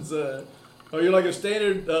Elliott's since? Are you like a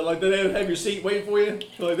standard? Like they have your seat waiting for you?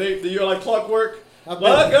 Like you're like clockwork. Look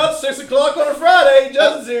up, 6 o'clock on a Friday.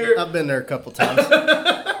 Justin's here. I've been there a couple times.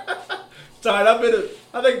 Sorry, I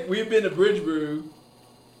think we've been to Bridge Brew.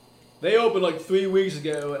 They opened like 3 weeks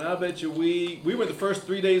ago, and I bet you we went the first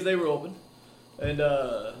 3 days they were open, and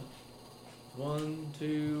 1,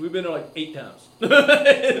 2, we've been there like 8 times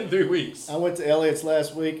in 3 weeks. I went to Elliott's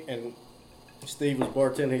last week, and Steve was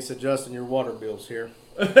bartending. He said, "Justin, your water bill's here."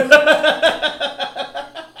 So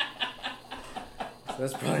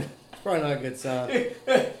that's probably not a good sign.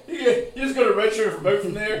 You just go to redshirt for both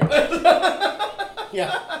from there.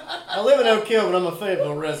 Yeah, I live in Oak Hill, but I'm a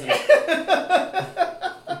Fayetteville resident.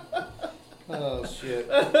 Oh shit!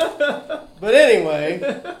 But anyway,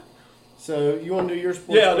 so you want to do your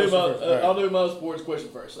sports? Yeah, I'll do my sports question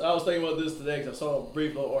first. I was thinking about this today because I saw a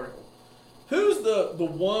brief little article. Who's the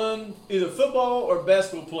one either football or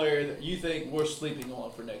basketball player that you think we're sleeping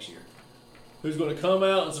on for next year? Who's going to come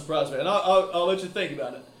out and surprise me? And I'll let you think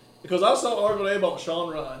about it because I saw an article today about Sean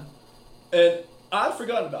Ryan, and I'd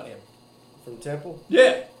forgotten about him. From Temple?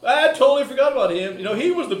 Yeah, I totally forgot about him. You know, he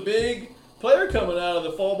was the big player coming out of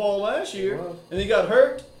the fall ball last year, and he got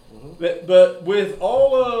hurt. But with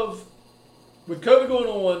with COVID going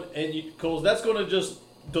on, and because that's going to just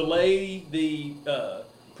delay the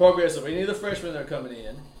progress of any of the freshmen that are coming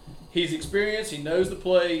in. He's experienced. He knows the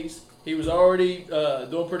plays. He was already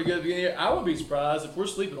doing pretty good at the beginning of the year. I wouldn't be surprised if we're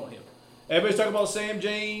sleeping on him. Everybody's talking about Sam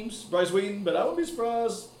James, Bryce Wheaton, but I wouldn't be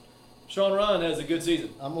surprised Sean Ryan has a good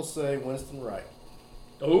season. I'm going to say Winston Wright.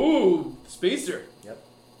 Ooh, speedster. Yep.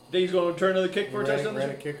 Think he's going to return another kick for a touchdown?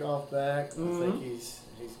 Ran a kickoff back. I think he's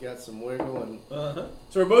got some wiggle. And So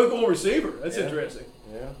we're both going receiver. That's interesting.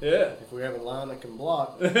 Yeah. If we have a line that can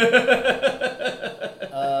block. Well,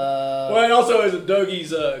 and also as a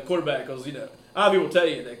Dougie's quarterback, because, Ivy will tell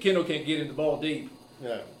you that Kendall can't get him the ball deep.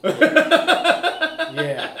 No.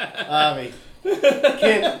 Yeah. Ivy.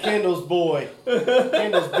 Kendall's boy.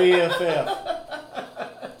 Kendall's BFF.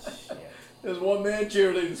 There's one man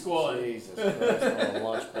cheerleading squad. Jesus Christ, on a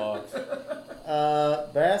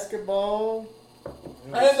lunchbox. Basketball.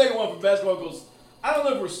 I didn't take one for basketball because I don't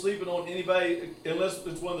know if we're sleeping on anybody unless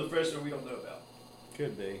it's one of the freshmen we don't know about.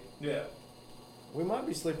 Could be. Yeah. We might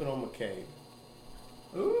be sleeping on McCabe.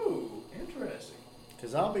 Ooh, interesting.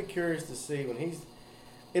 Because I'll be curious to see when he's.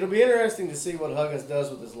 It'll be interesting to see what Huggins does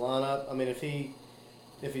with his lineup. I mean, if he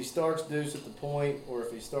starts Deuce at the point, or if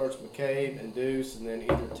he starts McCabe and Deuce, and then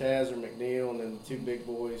either Taz or McNeil, and then the two big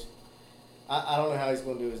boys. I don't know how he's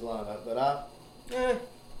going to do his lineup, but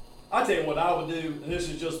I tell you what I would do, and this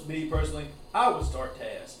is just me personally. I would start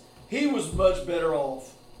Taz. He was much better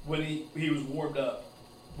off when he was warmed up.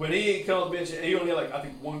 When he come off the bench, he only had I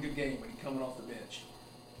think one good game when he coming off the bench.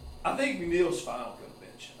 I think McNeil's fine on the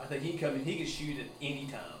bench. I think he can shoot at any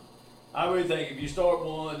time. I really think if you start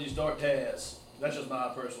one, you start Taz. That's just my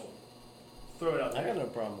personal. Throw it out there. I got no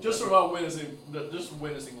problem with just that. from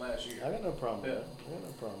witnessing last year. I got no problem with that. I got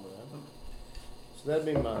no problem with that. So that'd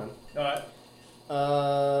be mine. All right.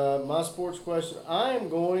 My sports question. I am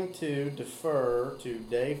going to defer to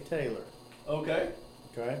Dave Taylor. Okay.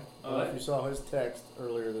 Okay. If you saw his text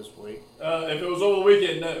earlier this week. If it was over the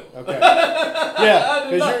weekend, no. Okay. Yeah,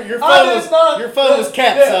 because your phone was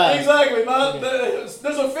capsized. Yeah, exactly. There's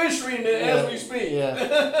a fish reading it as we speak.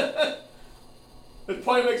 Yeah. It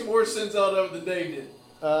probably makes more sense out of it than Dave did.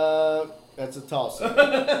 That's a toss-up.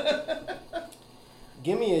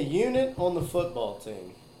 Give me a unit on the football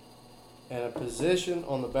team and a position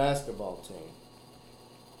on the basketball team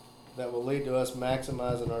that will lead to us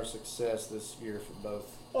maximizing our success this year for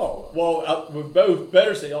both. Oh, well, we both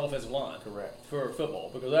better say offensive line. Correct. For football,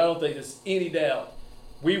 because I don't think there's any doubt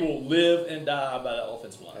we will live and die by that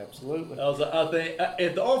offensive line. Absolutely. I think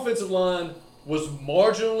if the offensive line was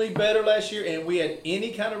marginally better last year and we had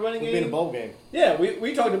any kind of running game. We'd be in a bowl game. Yeah,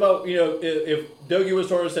 we talked about, if Dougie was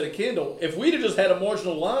starting instead of Kendall, if we'd have just had a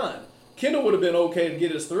marginal line, Kendall would have been okay to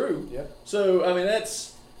get us through. Yep. So, I mean,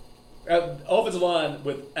 that's offensive line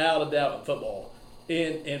without a doubt in football.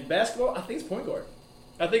 In basketball, I think it's point guard.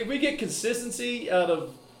 I think if we get consistency out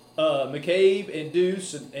of McCabe and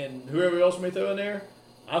Deuce and whoever else we may throw in there,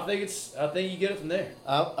 I think you get it from there.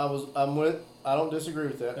 I don't disagree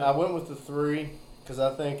with that. Yeah. I went with the three because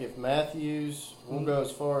I think if Matthews, we'll go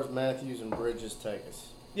as far as Matthews and Bridges take us.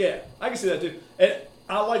 Yeah, I can see that too. And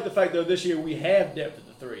I like the fact, though, this year we have depth at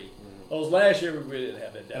the three. Whereas last year we really didn't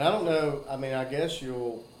have that depth. And I don't know. I mean, I guess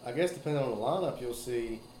depending on the lineup, you'll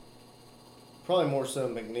see probably more so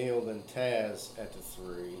McNeil than Taz at the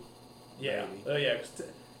three. Yeah. Maybe. Yeah. 'Cause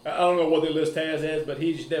I don't know what they list Taz as, but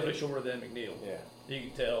he's definitely shorter than McNeil. Yeah. You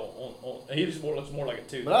can tell. He just looks more like a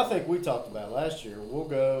two. But I think we talked about last year. We'll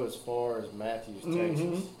go as far as Matthews takes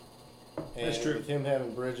us. And That's true. with him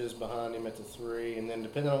having Bridges behind him at the three, and then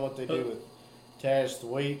depending on what they do with Taz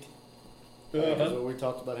Thweet, because we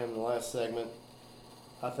talked about him in the last segment,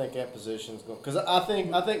 I think that position's going. Because I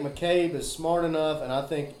think McCabe is smart enough, and I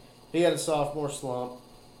think he had a sophomore slump,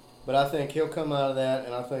 but I think he'll come out of that.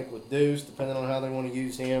 And I think with Deuce, depending on how they want to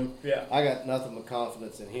use him, Yeah. I got nothing but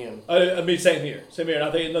confidence in him. I mean, same here. And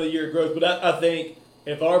I think another year of growth. But I think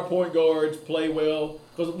if our point guards play well,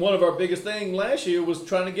 because one of our biggest thing last year was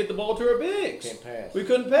trying to get the ball to our bigs. Can't pass. We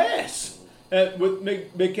couldn't pass. With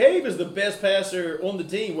McCabe is the best passer on the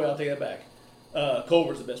team. Well, I'll take that back.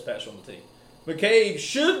 Culver's the best passer on the team. McCabe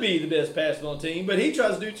should be the best passer on the team, but he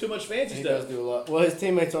tries to do too much fancy He stuff. does do a lot. Well, his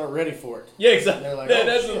teammates aren't ready for it. Yeah, exactly. They're like,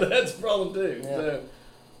 that's a problem too. Yeah. So,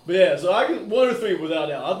 but yeah, so I can 1 or 3 without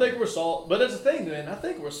doubt. I think we're solid. But that's the thing, man. I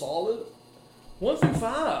think we're solid 1 through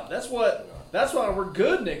 5. That's why we're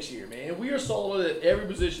good next year, man. We are solid at every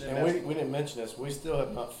position. And we didn't mention this. We still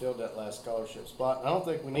have not filled that last scholarship spot. I don't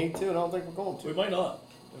think we need to, and I don't think we're going to. We might not.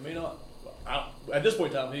 We may not. At this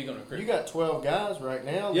point in time, who's going to recruit? You got 12 guys right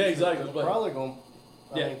now. Yeah, exactly. They're probably going.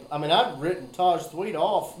 Yeah. I mean, I'd written Taj Sweet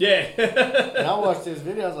off, Yeah. and I watched his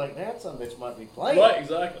video. I was like, "That son of a bitch might be playing." Right,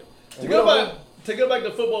 exactly. And To go back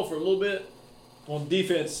to football for a little bit, on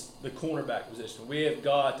defense, the cornerback position, we have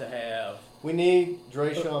got to have. We need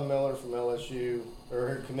Drayshawn Miller from LSU,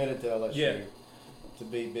 or committed to LSU, Yeah. to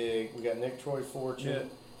be big. We got Nick Troy Fortune.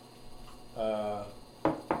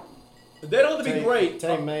 They don't have to be great.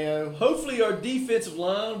 Tay Mayo. Hopefully, our defensive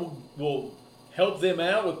line will help them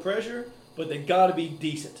out with pressure, but they got to be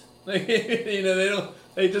decent.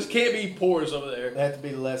 They just can't be porous over there. They have to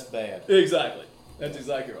be less bad. Exactly. That's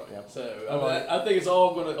exactly right. Yep. So I think it's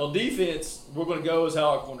all going to on defense. We're going to go as how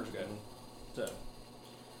our corners go. So.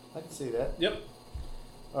 I can see that. Yep.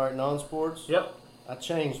 All right, non-sports. Yep. I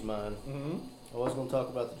changed mine. Mm-hmm. I was going to talk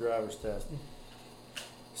about the driver's test.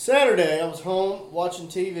 Saturday, I was home watching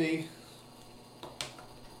TV,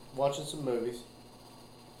 watching some movies.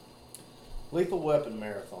 Lethal Weapon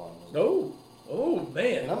marathon. Oh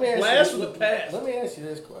man! Let me ask Blast you, from the past. Let me ask you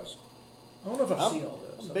this question. I don't know if I've seen all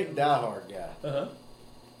those. I'm a big Die Hard guy. Uh huh.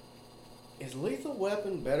 Is Lethal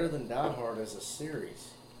Weapon better than Die Hard as a series?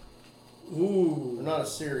 Ooh. Or not a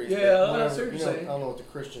series. Yeah, but I whatever, see what you're saying. I don't know what the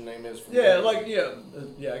Christian name is for Yeah, that. I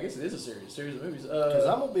guess it is a series of movies. Because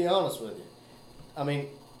I'm gonna be honest with you. I mean,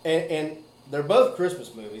 and they're both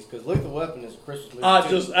Christmas movies because Lethal Weapon is a Christmas movie. I too.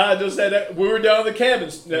 just said that we were down in the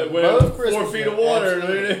cabins with Both Christmas 4 feet of movies, water.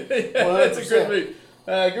 absolutely. It's a 100%. Christmas movie.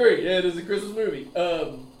 I agree. Yeah, it is a Christmas movie.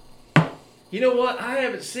 You know what? I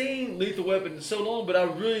haven't seen Lethal Weapon in so long, but I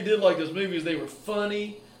really did like those movies. They were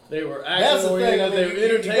funny. They were That's the thing. I action-oriented. mean, They were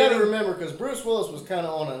you got entertaining. to remember because Bruce Willis was kind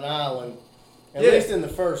of on an island, at Yeah. least in the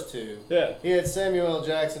first two. Yeah. He had Samuel L.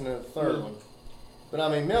 Jackson in the third Mhm. one. But I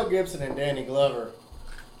mean, Mel Gibson and Danny Glover.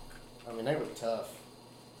 I mean, they were tough.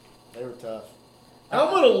 They were tough. I'm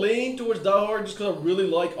gonna lean towards Die Hard just because I really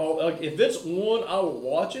like all. Like, if it's on, I will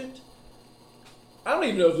watch it. I don't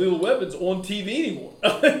even know if Lethal Weapon's on TV anymore.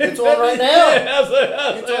 It's on right now.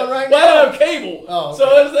 It's on right well, I now. don't have cable, Oh, so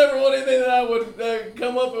okay. it's never one anything that I would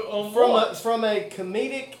come up on. From a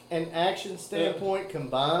comedic and action standpoint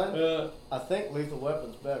combined, I think Lethal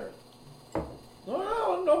Weapon's better.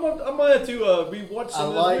 I might have to rewatch some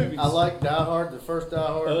of those movies. I like Die Hard, the first Die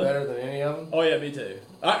Hard, Uh-huh. better than any of them. Oh yeah, me too.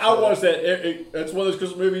 I watched that. That's one of those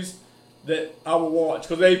Christmas movies that I will watch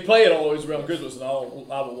because they play it always around Christmas, and I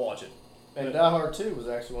will watch it. And Die Hard 2 was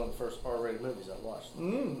actually one of the first R-rated movies I watched.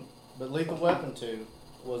 Mm. But Lethal Weapon 2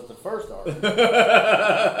 was the first R-rated.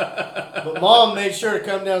 But Mom made sure to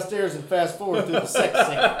come downstairs and fast forward through the sex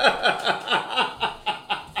scene.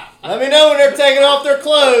 Let me know when they're taking off their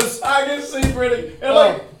clothes. I can see Brittany. And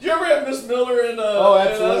like, do you ever have Miss Miller in Oh, in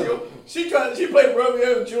high absolutely. school? She played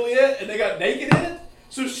Romeo and Juliet, and they got naked in it.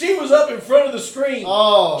 So she was up in front of the screen,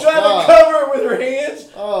 Oh, trying God. to cover it with her hands.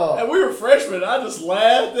 Oh. And we were freshmen. I just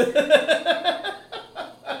laughed.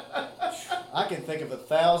 I can think of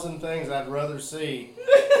 1,000 things I'd rather see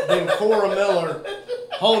than Cora Miller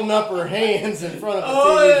holding up her hands in front of the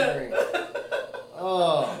TV screen.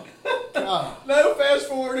 Oh, God. No fast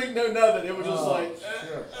forwarding, no nothing. It was just Oh, like.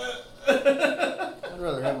 sure. I'd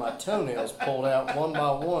rather have my toenails pulled out one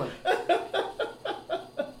by one.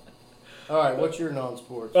 All right, what's your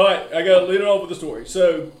non-sports? All right, I got to lead it off with the story.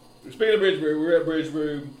 So, speaking of Bridge Brew, we were at Bridge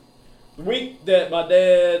Brew the week that my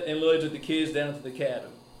dad and Lily took the kids down to the cabin.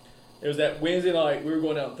 It was that Wednesday night. We were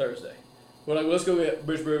going down Thursday. We're like, let's go get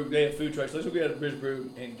Bridge Brew. They have food trucks. Let's go get a Bridge Brew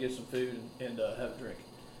and get some food and have a drink.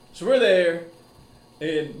 So we're there,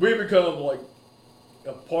 and we become like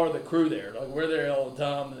a part of the crew there. Like we're there all the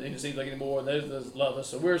time. And it seems like anymore. They just love us.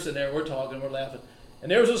 So we're sitting there, we're talking, we're laughing, and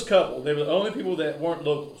there was this couple. They were the only people that weren't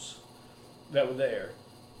locals that were there.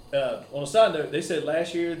 On a side note, they said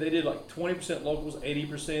last year they did like 20% locals,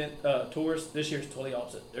 80% tourists. This year's totally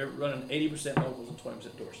opposite. They're running 80% locals and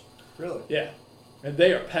 20% tourists. Really? Yeah, and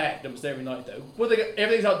they are packed almost every night though. Well, they got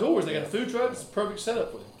everything's outdoors. They got a food truck. It's a perfect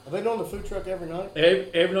setup for them. Are they doing the food truck every night?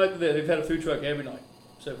 Every night they've had a food truck every night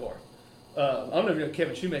so far. I don't know if you know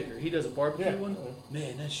Kevin Shoemaker. He does a barbecue Yeah. one.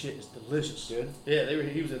 Man, that shit is delicious. Good. Yeah,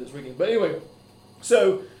 he was there this weekend. But anyway,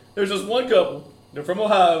 so there's this one couple. They're from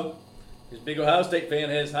Ohio. He's a big Ohio State fan.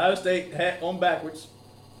 Has Ohio State hat on backwards.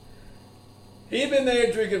 He'd been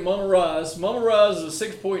there drinking Mama Rise. Mama Rise is a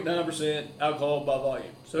 6.9% alcohol by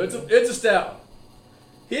volume, so it's a stout.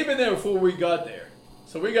 He'd been there before we got there.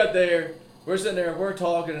 So we got there. We're sitting there and we're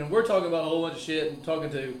talking about a whole bunch of shit and talking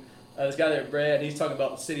to this guy there, Brad. He's talking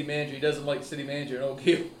about the city manager. He doesn't like the city manager in Oak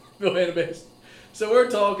Hill, Bill Annabeth. So we're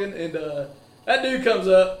talking, and that dude comes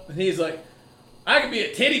up and he's like, "I could be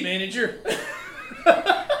a titty manager." All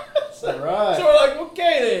right. So we're like,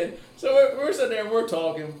 okay then. So we're sitting there and we're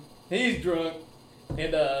talking. He's drunk,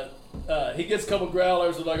 and he gets a couple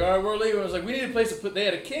growlers. They're like, all right, we're leaving. I was like, we need a place to put. They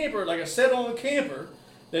had a camper, like a set on the camper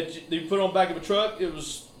that you put on the back of a truck. It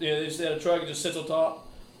was, they just had a truck. It just sits on top.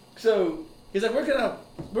 So he's like, where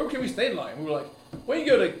can we stay tonight? And we were like, well, you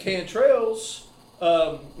go to Cantrell's.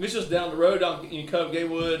 It's just down the road down in Cove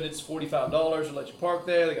Gatewood, and it's $45 to let you park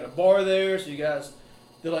there. They got a bar there, so you guys.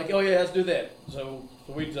 They're like, oh yeah, let's do that. So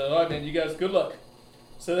we said, all right, man, you guys, good luck.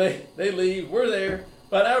 So they leave. We're there.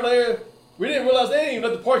 About an hour later, we didn't realize they didn't even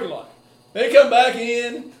left the parking lot. They come back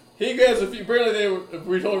in. He grabs a few. Apparently,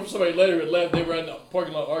 we told somebody later had left. They were in the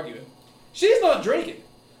parking lot arguing. She's not drinking.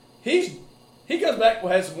 He comes back.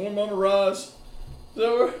 Has some more Mama Roz.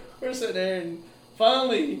 So we're sitting there, and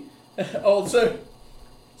finally, so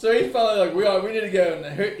he's finally like, we need to go. And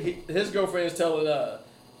his girlfriend is telling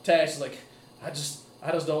Tash, like, I just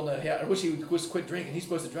don't know. I wish he would just quit drinking. He's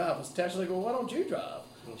supposed to drive. And Tash is like, well, why don't you drive?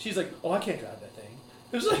 She's like, oh, I can't drive that thing.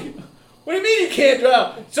 It was like, what do you mean you can't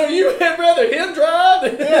drive? So you would rather him drive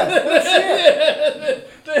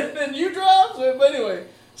than you drive? So, but anyway,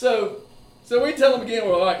 so we tell him again,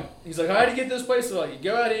 we're like, he's like, how do you get this place? So like, you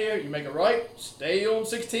go out here, you make a right, stay on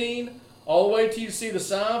 16, all the way till you see the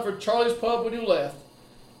sign for Charlie's Pub when you left.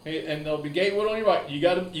 And there'll be Gatewood on your right. You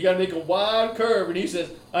gotta make a wide curve. And he says,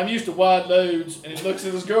 I'm used to wide loads. And he looks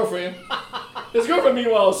at his girlfriend. His girlfriend,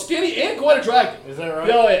 meanwhile, is skinny and quite attractive. Is that right?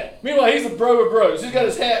 Oh, yeah. Meanwhile, he's the bro of bros. He's got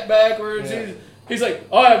his hat backwards. Yeah. He's like,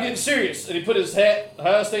 all right, I'm getting serious. And he put his hat,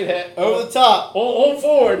 Ohio State hat, over the top. On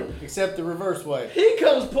forward. Except the reverse way. He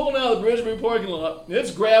comes pulling out of the Bridgeview parking lot. It's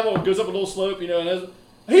gravel. It goes up a little slope, and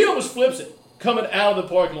he almost flips it coming out of the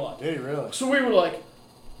parking lot. Did he really? So we were like,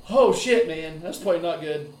 oh, shit, man. That's probably not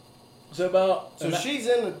good. So she's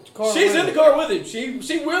in the car. She's in the car with him.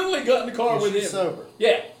 She willingly got in the car with him. Sober.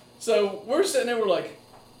 Yeah. So we're sitting there. We're like,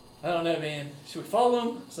 I don't know, man. Should we follow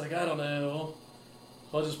him? It's like, I don't know.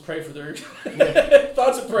 I'll just pray for their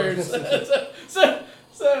thoughts and prayers. so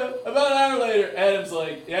about an hour later, Adam's one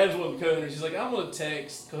of the co-owners. She's like, I'm gonna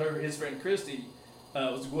text his friend Christy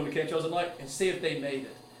was going to Cantrell's at night and see if they made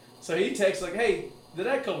it. So he texts like, hey, did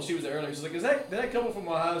that couple? She was there earlier. She's like, did that couple from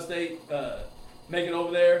Ohio State make it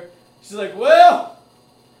over there? She's like, well,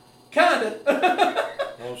 kinda.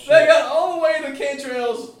 Oh, shit. They got all the way to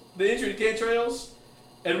Cantrell's, the entry to Cantrell's,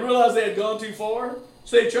 and realized they had gone too far.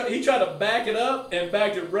 So he tried to back it up and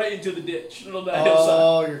backed it right into the ditch on the hillside.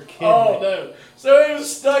 Oh, you're kidding Oh, me. no. So it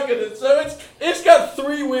was stuck in it. So it's got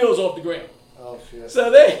 3 wheels off the ground. Oh, shit. So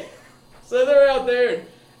they're out there, and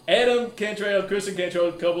Adam Cantrell, Kristen Cantrell,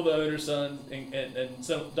 a couple of the owner's son and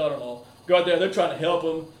son, daughter-in-law, go out there. They're trying to help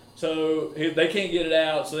him. So they can't get it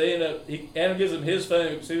out. So they end up. Adam gives him his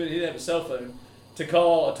phone because he didn't have a cell phone to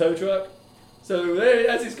call a tow truck. So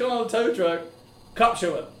as he's calling the tow truck, cops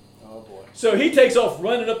show up. Oh boy. So he takes off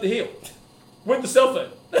running up the hill with the cell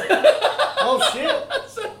phone. Oh shit!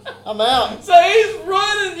 I'm out. So he's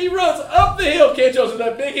running. He runs up the hill. Cantrell's in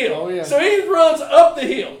that big hill. Oh yeah. So he runs up the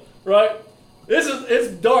hill. Right. It's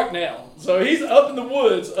dark now. So he's up in the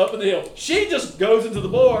woods, up in the hill. She just goes into the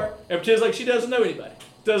bar and pretends like she doesn't know anybody.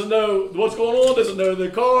 Doesn't know what's going on, doesn't know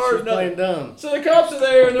the car. She's playing dumb. So the cops are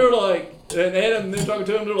there and they're like, and Adam, they're talking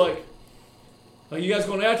to him, they're like, are you guys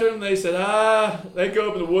going after him? They said, they go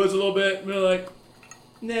up in the woods a little bit, and they're like,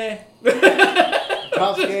 nah.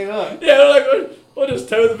 Cops gave up. Yeah, they're like, we'll just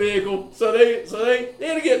tow the vehicle. So they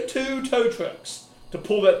had to get 2 tow trucks to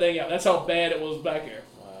pull that thing out. That's how bad it was back there.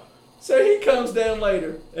 Wow. So he comes down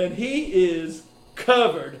later, and he is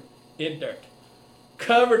covered in dirt.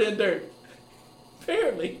 Covered in dirt.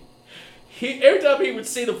 Apparently, every time he would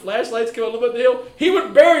see the flashlights come up the hill, he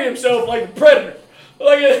would bury himself like the Predator.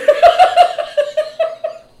 Like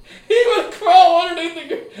he would crawl underneath the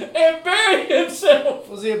ground and bury himself.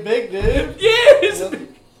 Was he a big dude? Yes.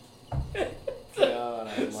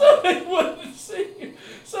 God, So they wouldn't see him.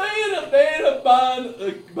 So they ended up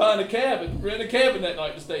buying a cabin, renting a cabin that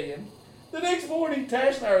night to stay in. The next morning,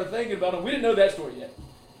 Tash and I were thinking about him. We didn't know that story yet.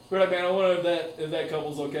 We're like, man, I wonder if that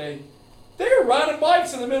couple's okay. They were riding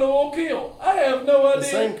bikes in the middle of Oak Hill. I have no idea. The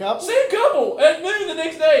same couple? Same couple. At noon the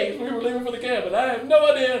next day, we were leaving for the cabin. I have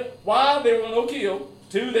no idea why they were on Oak Hill.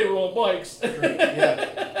 2, they were on bikes.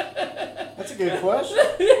 Yeah. That's a good question.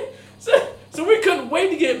 So we couldn't wait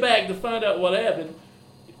to get back to find out what happened.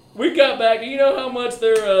 We got back. Do you know how much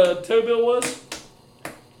their tow bill was?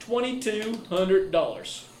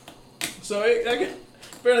 $2,200. So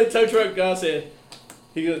apparently the tow truck guy said,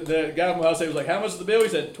 the guy from Ohio State was like, how much is the bill? He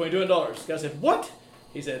said, $2,200. The guy said, what?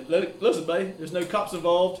 He said, listen, buddy, there's no cops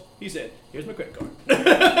involved. He said, here's my credit card.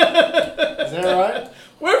 Is that right?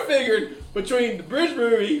 We're figuring between the Bridge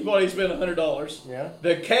Brewery, he probably spent $100. Yeah.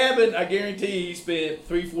 The cabin, I guarantee he spent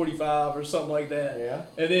 $345 or something like that. Yeah.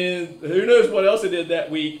 And then who knows what else they did that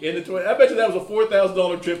week? In the I bet you that was a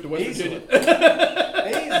 $4,000 trip to West Easily.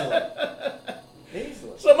 Virginia.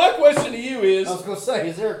 Easily. So my question to you is: I was gonna say,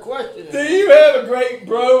 is there a question? do you have a great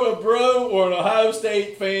bro or an Ohio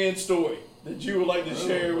State fan story that you would like to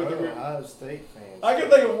share with the group? Ohio State fans. I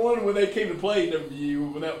can think of one when they came to play you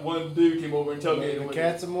when that one dude came over and tailgated The with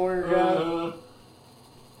Katzenmoyer guy.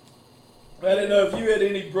 I didn't know if you had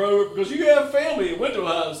any bro because you have family that went to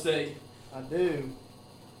Ohio State. I do,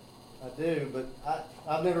 but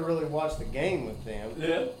I've never really watched a game with them.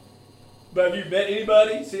 Yeah. But have you met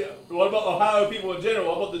anybody? See, what about Ohio people in general?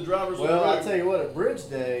 What about the drivers? Well, I'll tell you what, at Bridge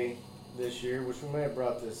Day this year, which we may have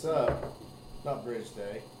brought this up, not Bridge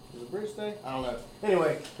Day. Was it Bridge Day? I don't know.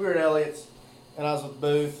 Anyway, we were at Elliott's, and I was with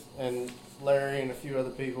Booth and Larry and a few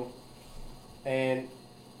other people, and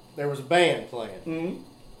there was a band playing. Mm-hmm.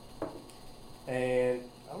 And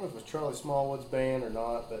I don't know if it was Charlie Smallwood's band or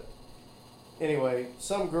not, but anyway,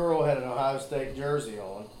 some girl had an Ohio State jersey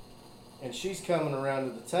on, and she's coming around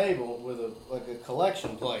to the table with a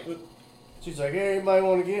collection plate. She's like, "Hey, anybody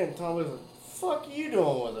want to get?" And Tom was like, "Fuck you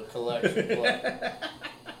doing with a collection plate?"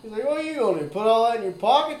 He's like, "What are you gonna do? Put all that in your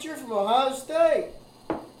pocket? You're from Ohio State."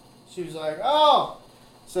 She was like, "Oh."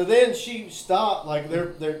 So then she stopped, like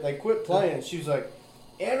they quit playing. She was like,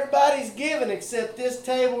 "Everybody's giving except this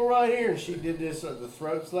table right here." And she did this the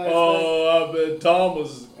throat slash thing. Oh, I bet Tom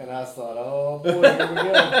was. And I thought, "Oh boy, here we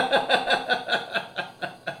go."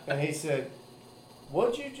 And he said,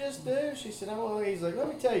 "What'd you just do?" She said, He's like, "Let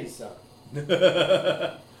me tell you something."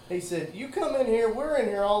 He said, "You come in here, we're in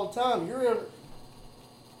here all the time. You're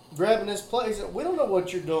grabbing this plate." He said, "We don't know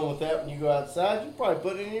what you're doing with that when you go outside. You probably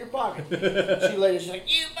put it in your pocket." She's like,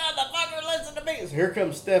 "You motherfucker, listen to me." So here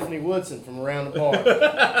comes Stephanie Woodson from around the bar.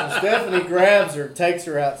 So Stephanie grabs her, takes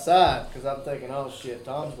her outside, because I'm thinking, "Oh shit,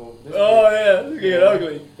 Tom's going to Yeah, it's getting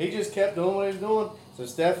ugly. He just kept doing what he was doing. So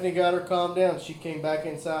Stephanie got her calmed down. She came back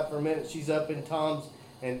inside for a minute. She's up in Tom's,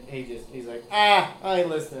 and he's like, I ain't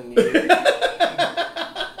listening to you.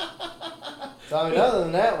 So I mean, other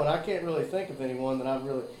than that one, I can't really think of anyone that I've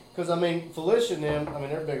really, because I mean, Felicia and them, I mean,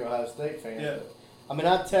 they're big Ohio State fans. Yeah. But, I mean,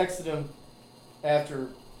 I texted them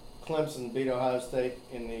after Clemson beat Ohio State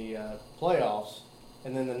in the playoffs,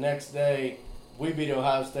 and then the next day we beat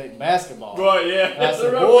Ohio State in basketball. Right, yeah. And I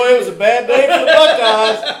said, "Boy, it was a bad day for the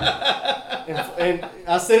Buckeyes." and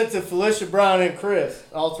I sent it to Felicia, Brian, and Chris,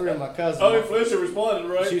 all three of my cousins. Only Felicia responded,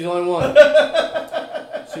 right? She's the only one.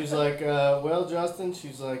 She's like, "Well, Justin,"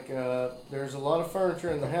 she's like, "there's a lot of furniture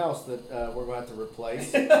in the house that we're going to have to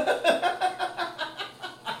replace."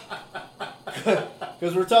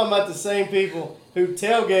 Because we're talking about the same people who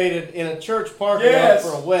tailgated in a church parking lot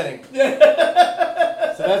for a wedding.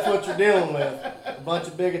 So that's what you're dealing with. A bunch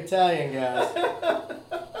of big Italian guys.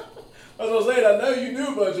 I was saying, I know you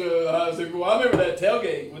knew a bunch of Ohio State people. I remember that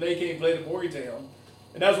tailgate when they came and played in Morgantown.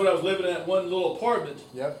 And that's when I was living in that one little apartment.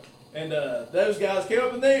 Yep. And those guys came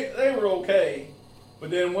up and they were okay.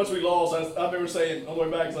 But then once we lost, I remember saying on the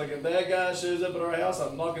way back, it's like, if that guy shows up at our house,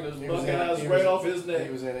 I'm knocking his Buckeyes right off his neck.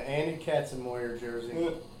 He was in an Andy Katzenmoyer jersey.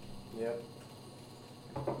 Yep.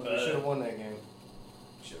 We should have won that game.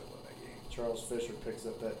 Should have won that game. Charles Fisher picks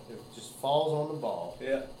up that. It just falls on the ball.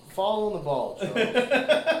 Yeah. Fall on the ball, Charles.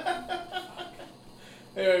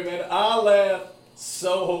 Anyway, man, I laughed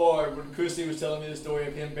so hard when Christy was telling me the story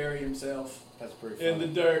of him burying himself That's pretty funny. in the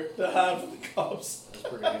dirt to hide from the cops. That's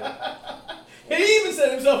pretty good. And he even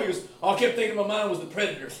said himself, he goes, "I kept thinking my mind was the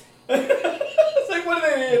Predators." It's like, what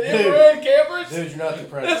are they in? Infrared cameras? Dude, you're not the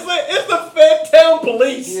Predator. It's the Fed Town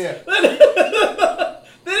Police. Yeah.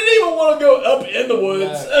 They didn't even want to go up in the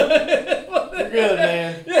woods. No. You're good,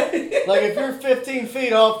 man. Like if you're 15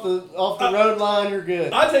 feet off the road line, you're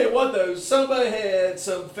good. I tell you what, though, somebody had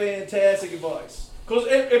some fantastic advice. Because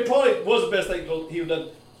it probably was the best thing he would have done.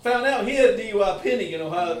 Found out he had DUI pending in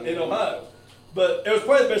Ohio. But it was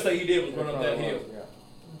probably the best thing he did was run up that hill. Yeah.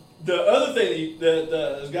 The other thing that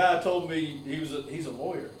this guy told me, he's a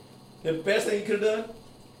lawyer. The best thing he could have done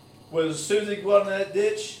was as soon as he got out in that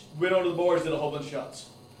ditch, went onto the bars, did a whole bunch of shots.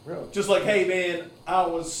 Really? Just like, hey man, I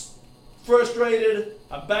was frustrated.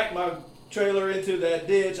 I backed my trailer into that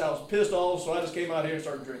ditch. I was pissed off, so I just came out here and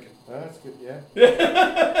started drinking. Oh, that's good, yeah.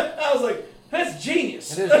 I was like, that's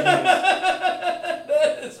genius. It is genius.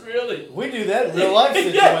 That is really. We do that in real life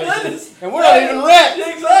situations. Yeah, and we're not even wrecked.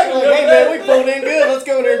 Exactly. Like, hey man, we pulled in good. Let's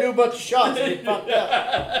go in there and do a bunch of shots and get fucked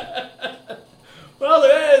up. Well,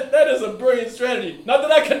 that is a brilliant strategy. Not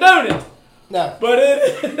that I condone it. No. But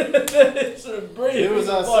it's a brilliant Do as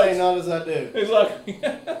I say, not as I do. Exactly.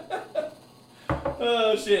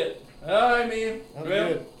 Oh, shit. All right, man. That was Well,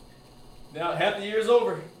 good. now half the year's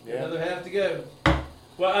over. Yeah. Another half to go.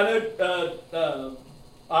 Well, I know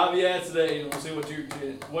Ivy asked today, and we'll see what do you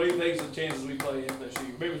think is the chances we play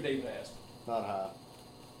FSU? Maybe David asked. Not high.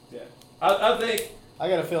 Yeah. I think I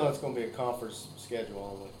got a feeling it's going to be a conference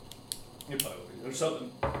schedule only. it probably or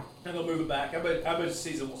something, and they'll move it back. I bet the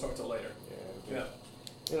season won't start till later. Yeah.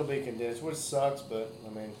 It'll be condensed, which sucks, but I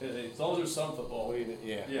mean, As long as there's some football. we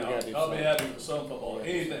Yeah, gotta do I'll be something. happy with some football. Yeah.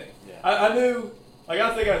 Anything. Yeah. I knew, like,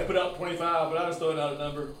 I think I put out 25, but I was throwing out a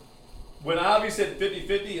number. When Ivy said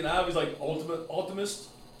 50-50 and Ivy's like optimist,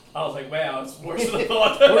 I was like, wow, it's worse than I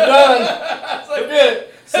thought. We're done. I was like, We're good.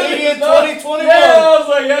 See you in not- 2021. Yeah, I was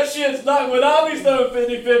like, that shit's not, when Ivy's throwing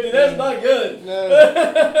 50-50, that's not good.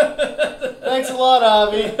 No. Thanks a lot,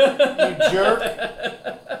 Ivy. You jerk.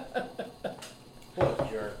 What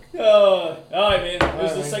a jerk. All right, man. This is right,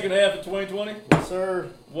 the man. second half of 2020. Yes, sir.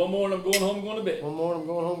 One more and I'm going home and going to bed. One more, I'm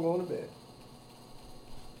going home, going to bed.